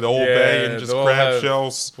dirty with Old Yeah, Bay and just they'll crab have-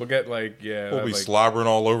 shells. We'll get like We'll be like slobbering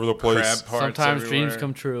all over the place. crab parts Sometimes everywhere. dreams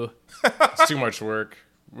come true. It's too much work.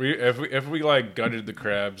 If we like gutted the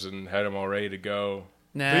crabs and had them all ready to go,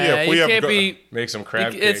 Nah, yeah, if we you have can't go- be. make some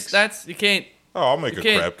crab It's cakes. you can't. Oh, I'll make You a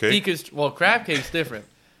can't crab cake. well, crab cake's different,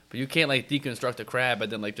 but you can't like deconstruct a crab and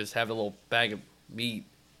then like just have a little bag of meat.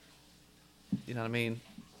 You know what I mean?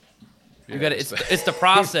 You got to It's the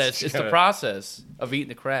process. It's the gotta- process of eating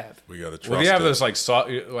the crab. We gotta trust Well, we have it. those like soft,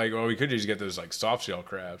 like we could just get those like soft shell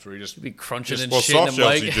crabs where you just. You be crunching Just, and well, shit in soft them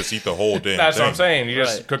shells, like. you just eat the whole damn That's thing. what I'm saying. You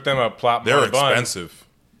just Right. cook them up, plop They're on a bun, expensive.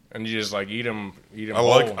 and you just like eat them.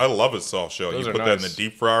 I love a soft shell. Those You are put that in the nice.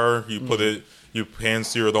 deep fryer. You put it. You pan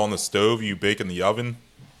sear it on the stove. You bake in the oven.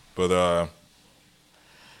 But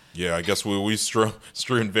yeah, I guess we strewn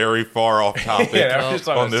very far off topic Yeah, I'm just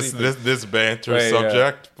talking on about this, seafood. this banter Right, yeah.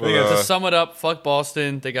 subject. I think But, To sum it up, fuck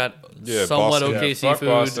Boston. They got Yeah, somewhat Boston. okay fuck seafood,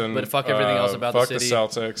 Boston, but fuck everything else about fuck the city. the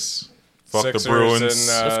Celtics. Fuck the Sixers Bruins.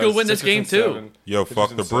 And, Let's go win this Sixers game, and too. 7. yo, Sixers fuck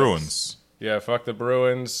and the 6. Bruins. Yeah, fuck the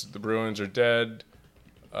Bruins. The Bruins are dead.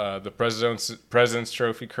 The President's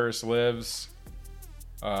Trophy curse lives.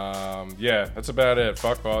 Yeah, that's about it.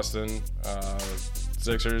 Fuck Boston.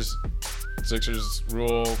 Sixers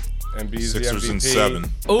rule. Embiid's the MVP. Sixers in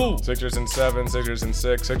 7. Ooh. Sixers in 7, Sixers in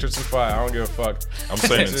 6, Sixers in 5. I don't give a fuck. I'm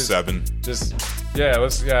saying in 7.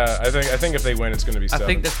 I think if they win, it's going to be 7. I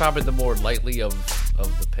think that's probably the more lightly of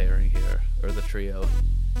the pairing here, or the trio.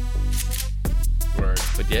 Word.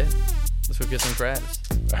 But yeah, let's go get some crabs.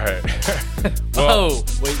 All right. Oh,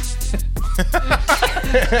 wait.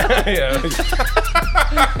 Yeah.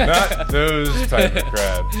 Not those type of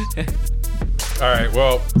crabs. All right.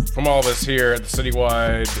 Well, from all of us here at the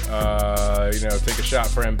Citywide, take a shot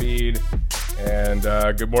for Embiid. And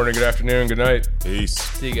good morning, good afternoon, good night. Peace.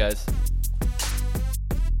 See you guys.